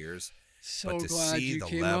almost 2 years. So but to glad see you the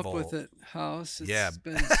came level, up with it, House. It's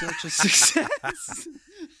been such a success.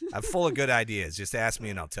 I'm full of good ideas. Just ask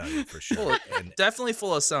me and I'll tell you for sure. Definitely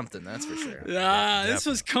full of something, that's for sure. Yeah, this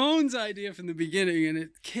was Cone's idea from the beginning, and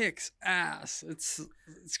it kicks ass. It's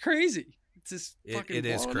crazy. It's just fucking it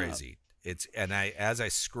is Up. crazy. As I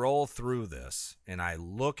scroll through this and I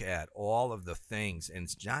look at all of the things, and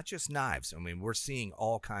it's not just knives. I mean, we're seeing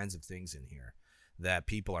all kinds of things in here that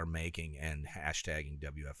people are making and hashtagging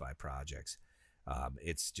WFI projects.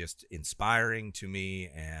 It's just inspiring to me,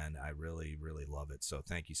 and I really, really love it. So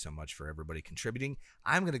thank you so much for everybody contributing.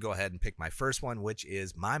 I'm going to go ahead and pick my first one, which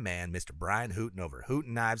is my man, Mr. Brian Hooten over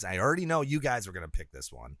Hooten Knives. I already know you guys are going to pick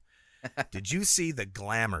this one. Did you see the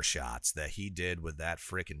glamour shots that he did with that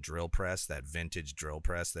frickin' drill press, that vintage drill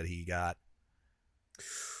press that he got?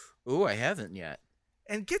 Ooh, I haven't yet.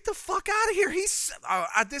 And get the fuck out of here.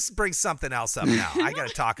 This brings something else up now. I got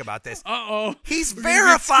to talk about this. Uh-oh. He's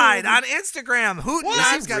verified on Instagram. Hooten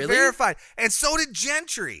Knives got verified. And so did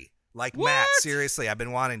Gentry. Like What? Matt, seriously, I've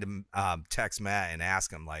been wanting to text Matt and ask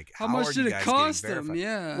him, like, How how much are did you it guys cost getting them? verified?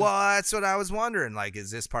 Yeah. Well, that's what I was wondering. Like, is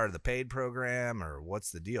this part of the paid program or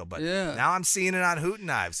what's the deal? But Yeah. now I'm seeing it on Hoot and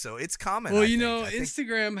Knives, so it's coming. Well, I you think. know, I think-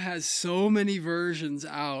 Instagram has so many versions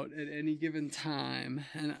out at any given time,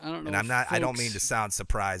 and I don't know. and I'm if not. I don't folks mean to sound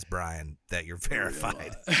surprised, Brian, that you're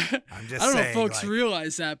verified. I'm just I don't know saying, if folks like,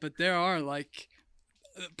 realize that, but there are like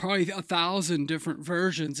probably 1,000 different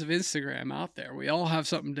versions of Instagram out there. We all have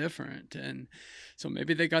something different, and so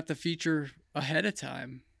maybe they got the feature ahead of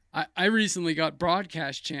time. I recently got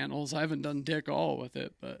broadcast channels. I haven't done dick all with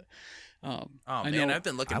it, but Oh I man, know I've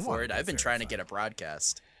been looking I for wanna it. get I've been trying to verified. get a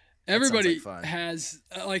broadcast. That sounds everybody like fun. has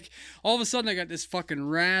like all of a sudden I got this fucking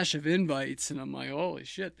rash of invites, and I'm like, holy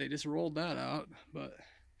shit, they just rolled that out, but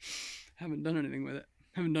haven't done anything with it.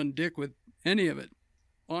 Haven't done dick with any of it,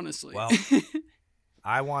 honestly. Well,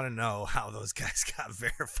 I want to know how those guys got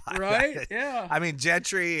verified. Right? Yeah. I mean,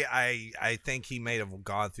 Gentry, I think he may have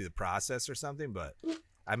gone through the process or something, but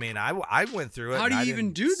I mean, I went through it. How and do I you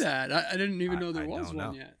even didn't- do that? I didn't even know there I was don't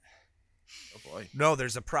one know. yet. Oh boy. No,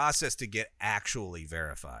 there's a process to get actually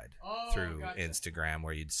verified Oh, through gotcha. Instagram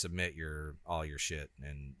where you'd submit all your shit,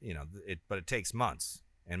 and you know but it takes months,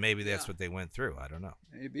 and maybe that's Yeah. what they went through. I don't know.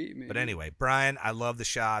 Maybe. But anyway, Brian, I love the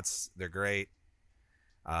shots. They're great.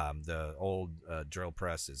 The old drill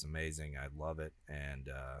press is amazing. I love it. And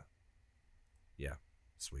yeah,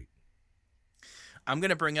 sweet. I'm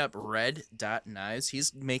gonna bring up Red Dot Knives.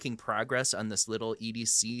 He's making progress on this little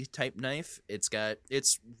EDC type knife. It's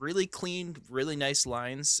really clean, really nice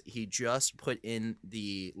lines. He just put in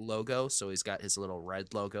the logo, so he's got his little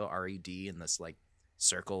red logo, RED, in this like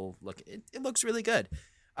circle look. It looks really good.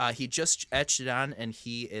 He just etched it on, and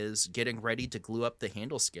he is getting ready to glue up the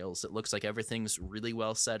handle scales. It looks like everything's really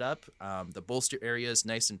well set up. The bolster area is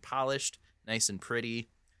nice and polished, nice and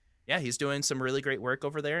pretty. Yeah, he's doing some really great work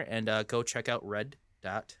over there, and go check out Red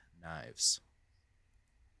Dot Knives.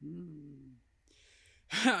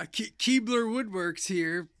 Keebler Woodworks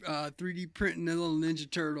here, 3D printing a little Ninja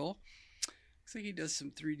Turtle. Looks like he does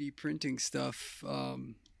some 3D printing stuff. I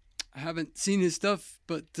haven't seen his stuff,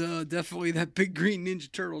 but definitely that big green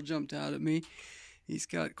Ninja Turtle jumped out at me. He's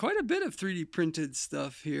got quite a bit of 3D printed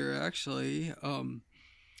stuff here, actually, and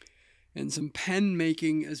some pen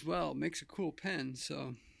making as well. Makes a cool pen,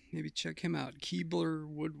 so maybe check him out. Keebler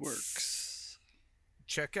Woodworks.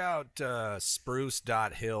 Check out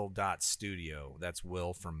spruce.hill.studio. That's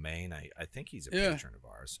Will from Maine. I think he's a patron of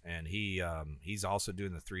ours, and he's also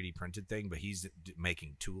doing the 3D printed thing, but he's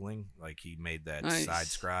making tooling. Like he made that Nice. side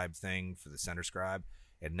scribe thing for the center scribe,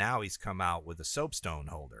 and now he's come out with a soapstone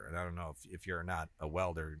holder. And I don't know if you're not a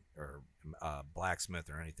welder or blacksmith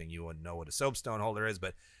or anything, you wouldn't know what a soapstone holder is,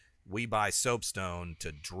 but we buy soapstone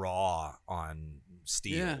to draw on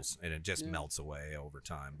steels, and it just melts away over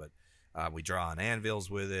time. But we draw on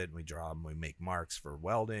anvils with it. We make marks for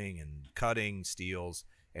welding and cutting steels.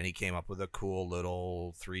 And he came up with a cool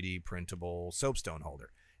little 3D printable soapstone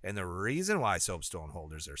holder. And the reason why soapstone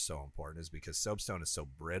holders are so important is because soapstone is so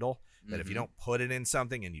brittle that if you don't put it in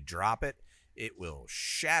something and you drop it, it will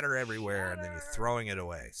shatter everywhere, and then you're throwing it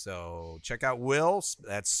away. So check out Will.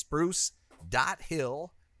 That's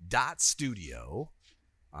spruce.hill.studio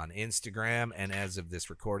on Instagram, and as of this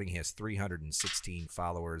recording, he has 316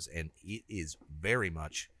 followers, and it is very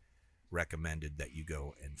much recommended that you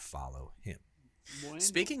go and follow him.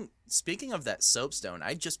 Speaking of that soapstone,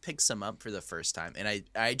 I just picked some up for the first time, and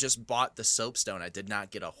I just bought the soapstone. I did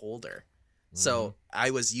not get a holder. So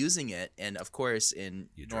I was using it, and of course, in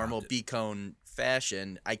normal B-cone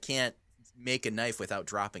fashion, I can't make a knife without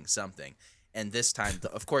dropping something. And this time,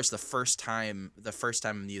 of course, the first time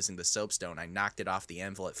I'm using the soapstone, I knocked it off the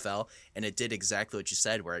anvil. It fell, and it did exactly what you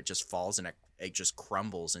said, where it just falls and it just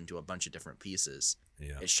crumbles into a bunch of different pieces.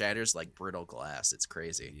 Yeah. It shatters like brittle glass. It's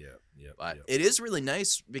crazy. Yeah. But it is really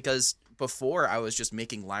nice because before I was just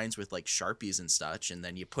making lines with like Sharpies and such, and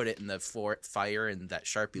then you put it in the fire and that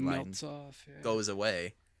Sharpie line Melts off. Yeah. goes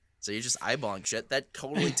away. So you're just eyeballing shit. That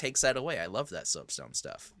totally takes that away. I love that soapstone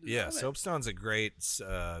stuff. Yeah, soapstone's a great.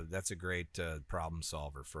 That's a great problem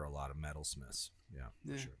solver for a lot of metalsmiths. Yeah,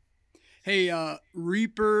 for sure. Hey,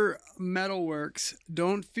 Reaper Metalworks,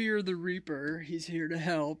 don't fear the Reaper. He's here to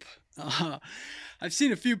help. I've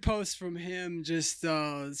seen a few posts from him, just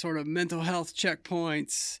sort of mental health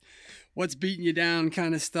checkpoints, what's beating you down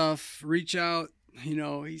kind of stuff. Reach out. You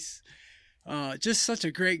know, he's just such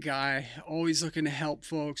a great guy, always looking to help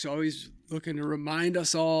folks, always looking to remind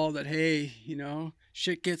us all that, hey, you know,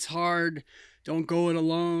 shit gets hard. Don't go it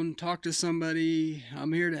alone. Talk to somebody.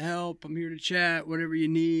 I'm here to help. I'm here to chat, whatever you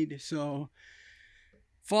need. So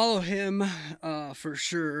follow him for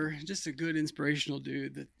sure. Just a good inspirational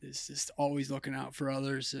dude that is just always looking out for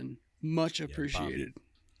others and much appreciated.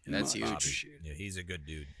 That's Much huge. appreciated. Yeah, he's a good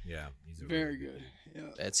dude. Yeah, he's a Very good.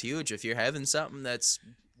 Yeah. That's huge. If you're having something that's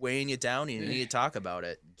weighing you down and you need to talk about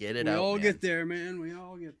it, get it We out. all man. get there, man. We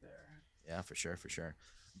all get there. Yeah, for sure, for sure.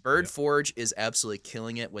 Bird Forge is absolutely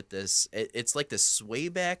killing it with this. It's like this sway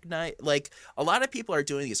back knife. Like a lot of people are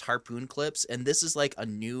doing these harpoon clips, and this is like a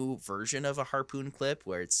new version of a harpoon clip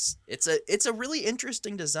where it's a really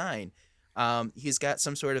interesting design. He's got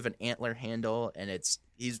some sort of an antler handle, and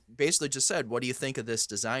he's basically just said, "What do you think of this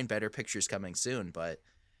design? Better pictures coming soon." But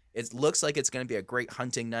it looks like it's going to be a great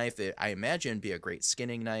hunting knife. I imagine be a great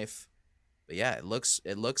skinning knife. But yeah, it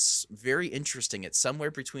looks very interesting. It's somewhere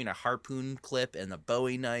between a harpoon clip and a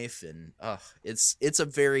Bowie knife, and it's a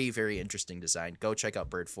very, very interesting design. Go check out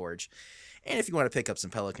Bird Forge, and if you want to pick up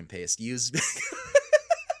some pelican paste, use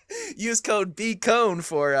code BCONE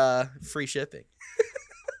for free shipping.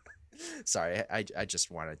 Sorry, I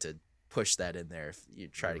just wanted to push that in there. If you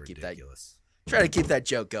try to keep that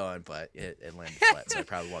joke going, but it landed flat, so I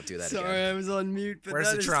probably won't do that again. Sorry, I was on mute. But Where's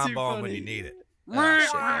that the is trombone too when funny. you need it?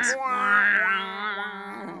 I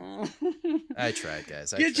tried,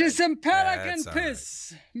 guys. Get you some pelican That's all right.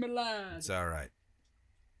 piss, my lad. It's all right.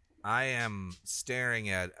 I am staring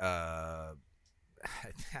at I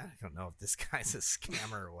don't know if this guy's a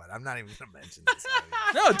scammer or what. I'm not even gonna mention this.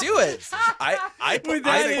 No, do it. I With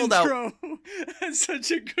that pulled out. intro, that's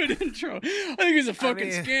such a good intro. I think it's a fucking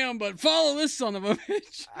scam, but follow this son of a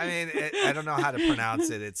bitch. I mean, I don't know how to pronounce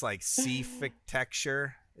it. It's like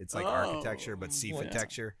architecture. It's like architecture, but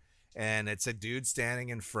architecture. And it's a dude standing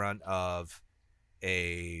in front of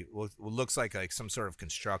what looks like some sort of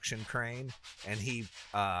construction crane, and he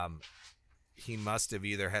must have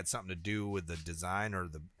either had something to do with the design or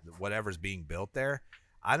the whatever's being built there.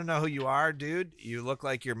 I don't know who you are, dude. You look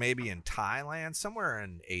like you're maybe in Thailand, somewhere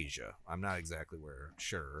in Asia. I'm not exactly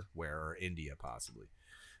sure where, or India possibly.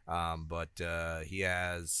 But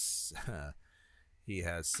he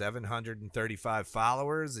has 735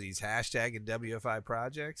 followers. He's hashtagging WFI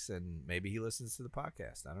projects, and maybe he listens to the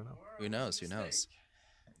podcast. I don't know. Who knows?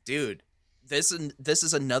 Dude, this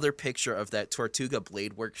is another picture of that Tortuga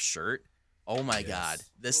Bladeworks shirt. Oh my God,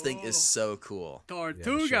 this thing is so cool.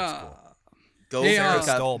 Tortuga.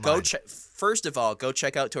 First of all, go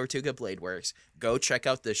check out Tortuga Bladeworks. Go check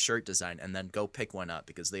out this shirt design, and then go pick one up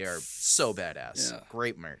because they are so badass. Yeah.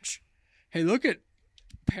 Great merch. Hey, look at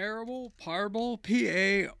Parable, PARABLE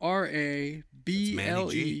 _goods.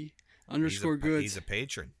 He's a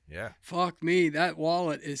patron. Yeah. Fuck me, that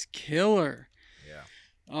wallet is killer. Yeah.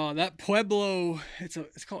 That Pueblo, it's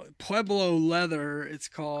called Pueblo leather. It's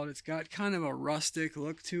got kind of a rustic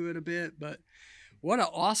look to it a bit, but what an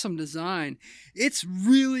awesome design. It's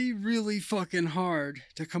really, really fucking hard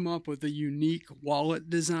to come up with a unique wallet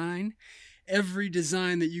design. Every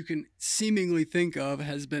design that you can seemingly think of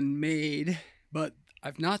has been made, but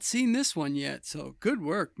I've not seen this one yet. So good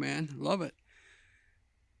work, man. Love it.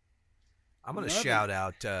 I'm going to shout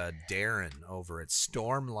out Darren over at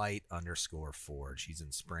Stormlight_Forge. He's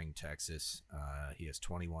in Spring, Texas. He has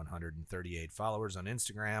 2,138 followers on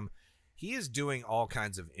Instagram. He is doing all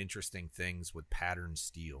kinds of interesting things with patterned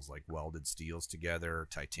steels, like welded steels together,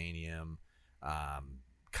 titanium,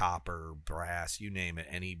 copper, brass, you name it.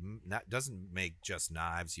 And he doesn't make just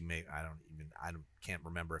knives. Can't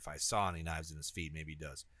remember if I saw any knives in his feed. Maybe he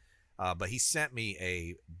does. But he sent me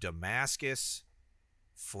a Damascus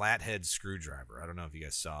flathead screwdriver. I don't know if you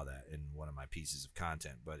guys saw that in one of my pieces of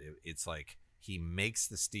content, but it's like he makes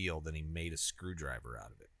the steel, then he made a screwdriver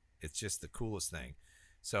out of it. It's just the coolest thing.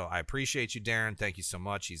 So I appreciate you, Darren. Thank you so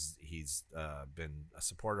much. He's been a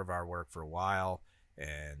supporter of our work for a while,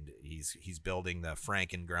 and he's building the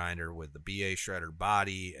Franken grinder with the BA shredder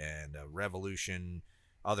body and a Revolution,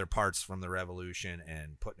 other parts from the Revolution,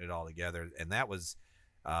 and putting it all together. And that was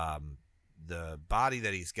the body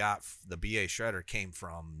that he's got. The BA shredder came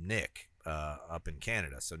from Nick up in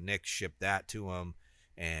Canada, so Nick shipped that to him,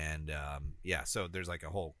 and so there's like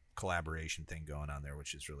a whole collaboration thing going on there,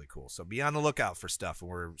 which is really cool. So be on the lookout for stuff,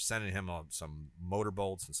 and we're sending him some motor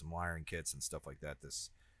bolts and some wiring kits and stuff like that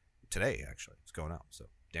today. Actually, it's going out. So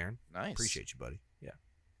Darren, nice, appreciate you, buddy. Yeah,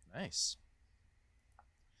 nice.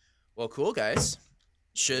 Well, cool, guys.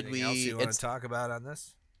 Anything else you want to talk about on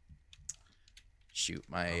this? Shoot,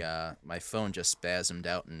 my phone just spasmed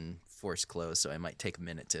out and forced closed, so I might take a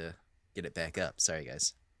minute to get it back up. Sorry,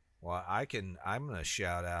 guys. Well, I'm gonna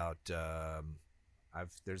shout out.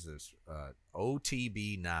 There's this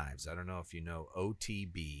OTB Knives. I don't know if you know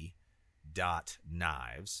OTB.Knives.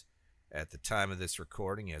 At the time of this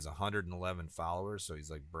recording, he has 111 followers, so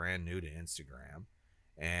he's like brand new to Instagram.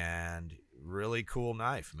 And really cool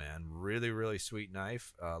knife, man. Really, really sweet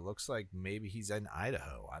knife. Looks like maybe he's in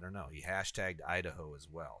Idaho. I don't know. He hashtagged Idaho as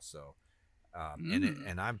well. So,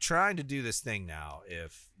 and I'm trying to do this thing now.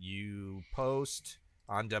 If you post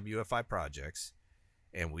on WFI Projects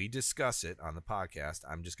and we discuss it on the podcast,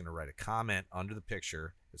 I'm just going to write a comment under the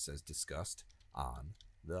picture that says discussed on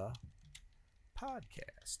the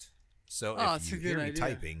podcast. So if you hear me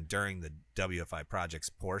typing during the WFI Projects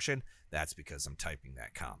portion, that's because I'm typing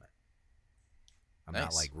that comment. I'm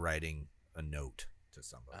not like writing a note to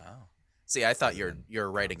somebody. Oh. See, I thought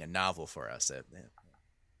you're writing a novel for us.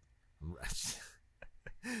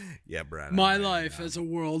 Yeah, Brian. My life as a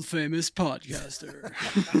world famous podcaster.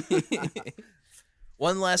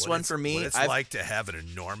 One last one for me. What it's like to have an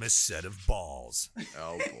enormous set of balls.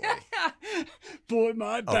 Oh boy. Boy,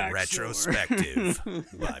 my back's A retrospective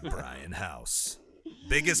by Brian House.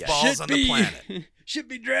 Biggest Yeah. balls on the planet. Should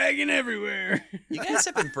be dragging everywhere. You guys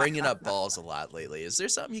have been bringing up balls a lot lately. Is there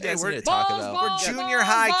something you guys we're- need to talk Balls, about? balls, We're junior balls,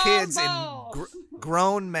 high balls, kids balls. in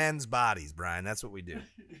grown men's bodies, Brian. That's what we do.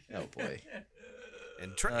 Oh boy.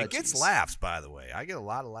 And Oh, it gets geez. laughs, by the way. I get a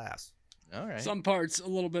lot of laughs. All right. Some parts a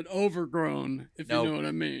little bit overgrown, if you know what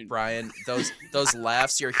I mean. Brian, those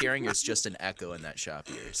laughs you're hearing is just an echo in that shop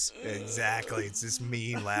ears. Exactly. It's just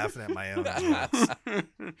me laughing at my own jokes,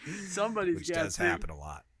 Somebody's which got does to. happen a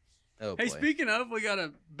lot. Oh boy. Hey, speaking of, we got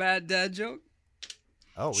a bad dad joke.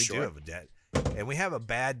 Oh, we Sure. do have a dad. And we have a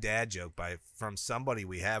bad dad joke from somebody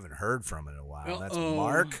we haven't heard from in a while. That's Uh-oh.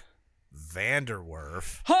 Mark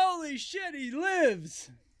Vanderwerf. Holy shit, he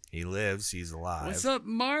lives. He lives. He's alive. What's up,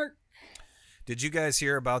 Mark? Did you guys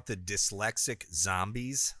hear about the dyslexic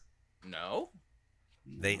zombies? No.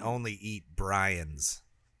 They only eat Brian's.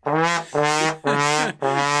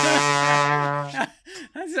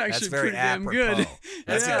 That's actually very pretty damn apropos. good.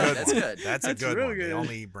 That's Yeah. a good That's one. good. That's a That's good real one. They good.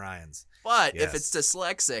 only eat Brian's. But Yes. if it's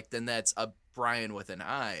dyslexic, then that's a Brian with an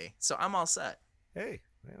I. So I'm all set. Hey,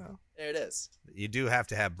 There it is. you do have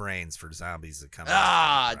to have brains for zombies to come out.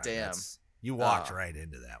 Ah, Brian. damn. You walked Ah. right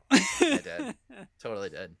into that one. I did. Totally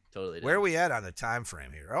did. Totally did. Where are we at on the time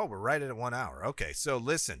frame here? Oh, we're right at 1 hour. Okay, so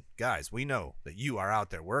listen, guys, we know that you are out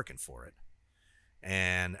there working for it.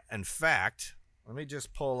 And in fact, let me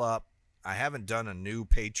just pull up. I haven't done a new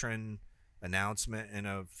patron announcement in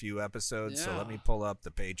a few episodes, so let me pull up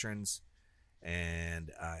the patrons.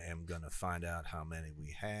 And I am going to find out how many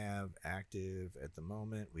we have active at the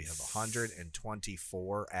moment. We have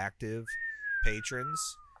 124 active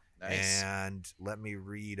patrons. Nice. And let me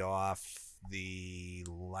read off the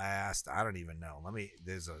last. I don't even know.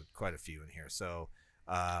 There's quite a few in here. So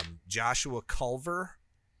Joshua Culver,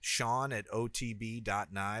 Sean at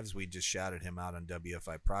otb.knives. We just shouted him out on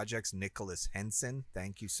WFI Projects. Nicholas Henson,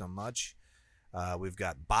 thank you so much. We've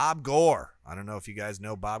got Bob Gore. I don't know if you guys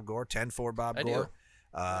know Bob Gore. 10-4 Bob I Gore.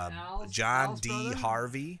 John Al's D. brother?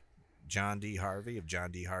 Harvey. John D. Harvey of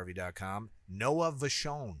johndharvey.com. Noah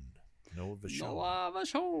Vachon. Noah Vachon. Noah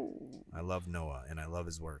Vachon. I love Noah, and I love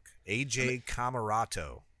his work. AJ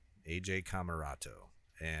Camarato.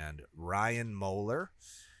 And Ryan Moeller.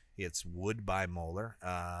 It's Wood by Moeller.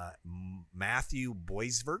 Matthew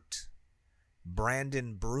Boisvert.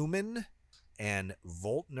 Brandon Bruman. And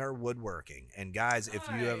Voltner Woodworking. And guys, if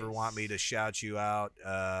you ever want me to shout you out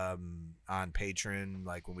on Patreon,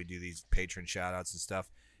 like when we do these patron shout outs and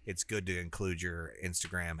stuff, it's good to include your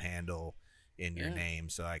Instagram handle in your name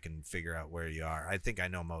so I can figure out where you are. I think I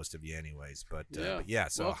know most of you anyways, but yeah,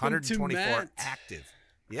 so Welcome to 124 Matt. active.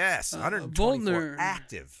 Yes, 124 Voltner.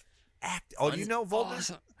 active. Oh, you know Voltner?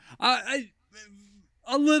 Awesome. I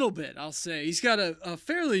a little bit, I'll say. He's got a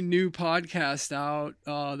fairly new podcast out,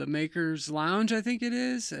 the Maker's Lounge, I think it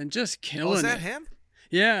is, and just killing Oh, is that it. him?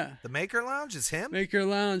 Yeah. The Maker Lounge is him? Maker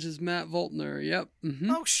Lounge is Matt Voltner. Yep.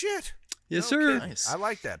 Mm-hmm. Oh, shit. Yes, Okay. sir. Nice. I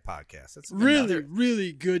like that podcast. That's Really,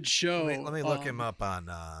 really good show. Let me look him up on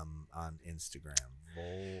Instagram.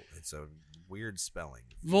 It's a weird spelling.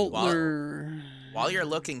 Voltner. While you're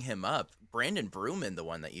looking him up, Brandon Bruman, the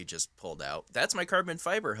one that you just pulled out, that's my carbon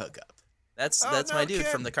fiber hookup. That's Oh, that's no my dude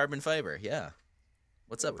kidding. from the carbon fiber. Yeah.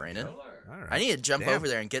 What's up, Brandon? All right. I need to jump Damn. over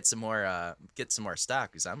there and get some more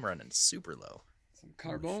stock because I'm running super low. Some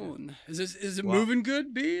carbone. Is it Well- moving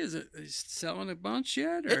good, B? Is it selling a bunch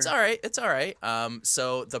yet? Or? It's all right. It's all right.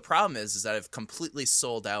 So the problem is that I've completely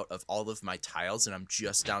sold out of all of my tiles, and I'm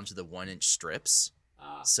just down to the 1-inch strips.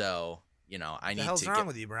 So I What the need hell's to wrong get.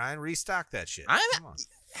 with you, Brian? Restock that shit. I'm- Come on.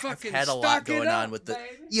 I've Fucking had a lot stock it going up, on with the.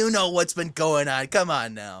 baby. You know what's been going on. Come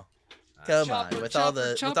on now. Come Chopper, on with chopper, all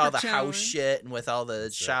the chopper house challenge. shit and with all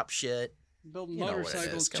the shop shit. Building You know what it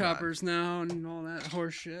motorcycles, is, come on. choppers now, and all that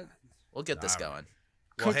horse shit. We'll get this All right. going.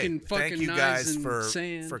 cooking fucking thank you knives guys and for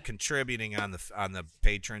sand. for contributing on the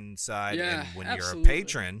patron side. Yeah, and when absolutely. you're a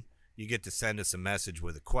patron, you get to send us a message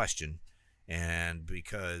with a question. And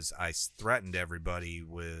because I threatened everybody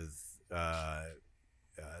with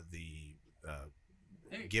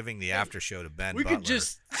giving the after show to Ben We Butler. could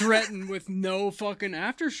just threaten with no fucking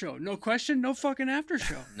after show. No question, no fucking after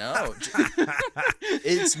show. No,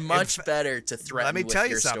 it's much better to threaten with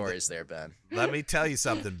your stories there, Ben. Let me tell you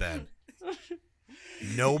something, Ben.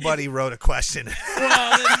 Nobody wrote a question.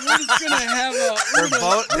 Well, then we're just gonna have a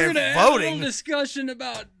They're have a voting. little discussion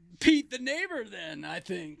about Pete the neighbor. Then I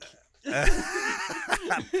think.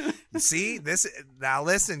 See this now.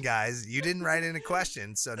 Listen, guys, you didn't write in a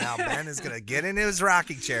question, so now Ben is gonna get into his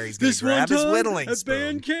rocking chair. He's gonna grab his whittling at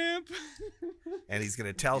spoon, band camp, and he's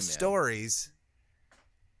gonna tell stories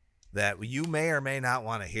that you may or may not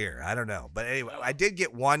want to hear. I don't know, but anyway, I did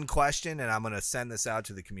get one question, and I'm gonna send this out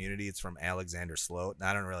to the community. It's from Alexander Sloat, and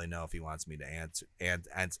I don't really know if he wants me to answer and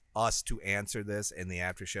us to answer this in the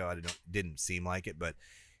after show. Didn't seem like it, but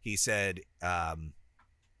he said.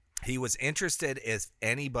 He was interested if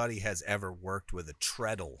anybody has ever worked with a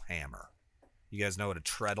treadle hammer. You guys know what a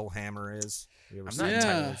treadle hammer is? You ever seen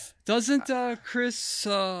those? Doesn't Chris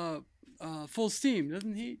Full Steam,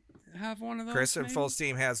 doesn't he have one of those? Chris maybe? Full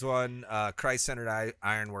Steam has one. Christ-Centered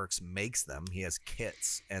Ironworks makes them. He has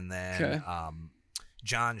kits. And then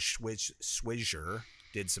John Swisher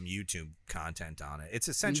did some YouTube content on it. It's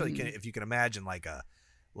essentially, if you can imagine, like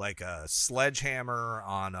a sledgehammer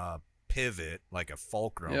on a pivot, like a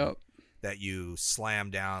fulcrum that you slam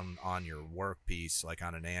down on your workpiece, like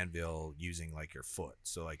on an anvil, using like your foot.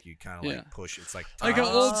 So like you kind of like push. It's like an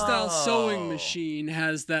old style sewing machine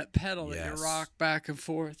has that pedal that you rock back and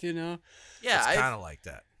forth. You know. Yeah, it's kind of like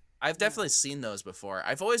that. I've definitely seen those before.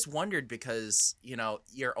 I've always wondered because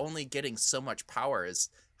you're only getting so much power as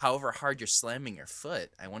however hard you're slamming your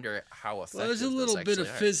foot. I wonder how effective. Well, there's a little bit of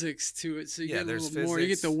physics to it, so you get a little more. You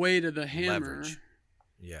get the weight of the hammer. Leverage.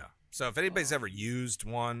 Yeah. So if anybody's ever used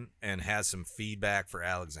one and has some feedback for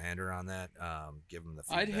Alexander on that, give him the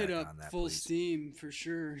feedback. I'd hit up on that, Full please. Steam for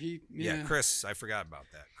sure. Chris, I forgot about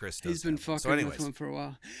that. Chris does. He's been fucking with one for a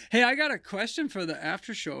while. Hey, I got a question for the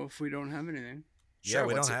after show if we don't have anything. Sure,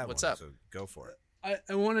 we don't have what's one, up? so go for it.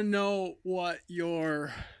 I want to know what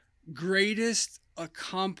your greatest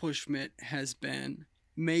accomplishment has been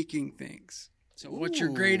making things. So what's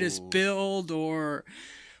your greatest build or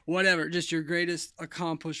whatever, just your greatest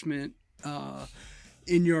accomplishment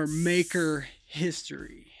in your maker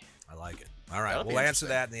history. I like it. All right, we'll answer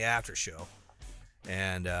that in the after show.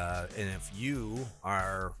 And if you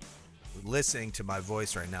are listening to my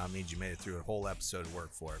voice right now, it means you made it through a whole episode of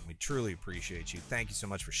Work For It. We truly appreciate you. Thank you so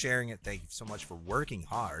much for sharing it. Thank you so much for working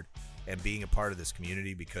hard and being a part of this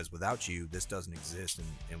community, because without you, this doesn't exist.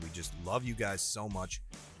 And we just love you guys so much.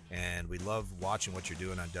 And we love watching what you're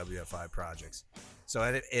doing on WFI projects.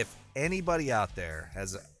 So if anybody out there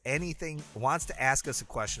has anything, wants to ask us a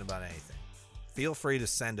question about anything, feel free to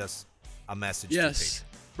send us a message. Yes, to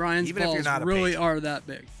Patreon. Brian's Even balls if you're not really patron, are that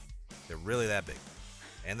big. They're really that big.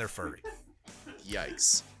 And they're furry.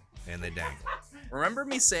 Yikes. And they dangle. Remember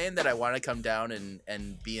me saying that I want to come down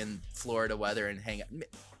and be in Florida weather and hang out?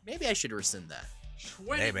 Maybe I should rescind that.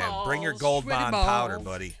 Hey man, bring your Gold Bond powder,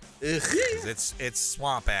 buddy. It's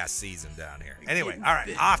swamp ass season down here. Anyway, all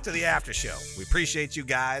right, off to the after show. We appreciate you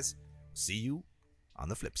guys. See you on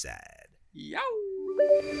the flip side. Yow.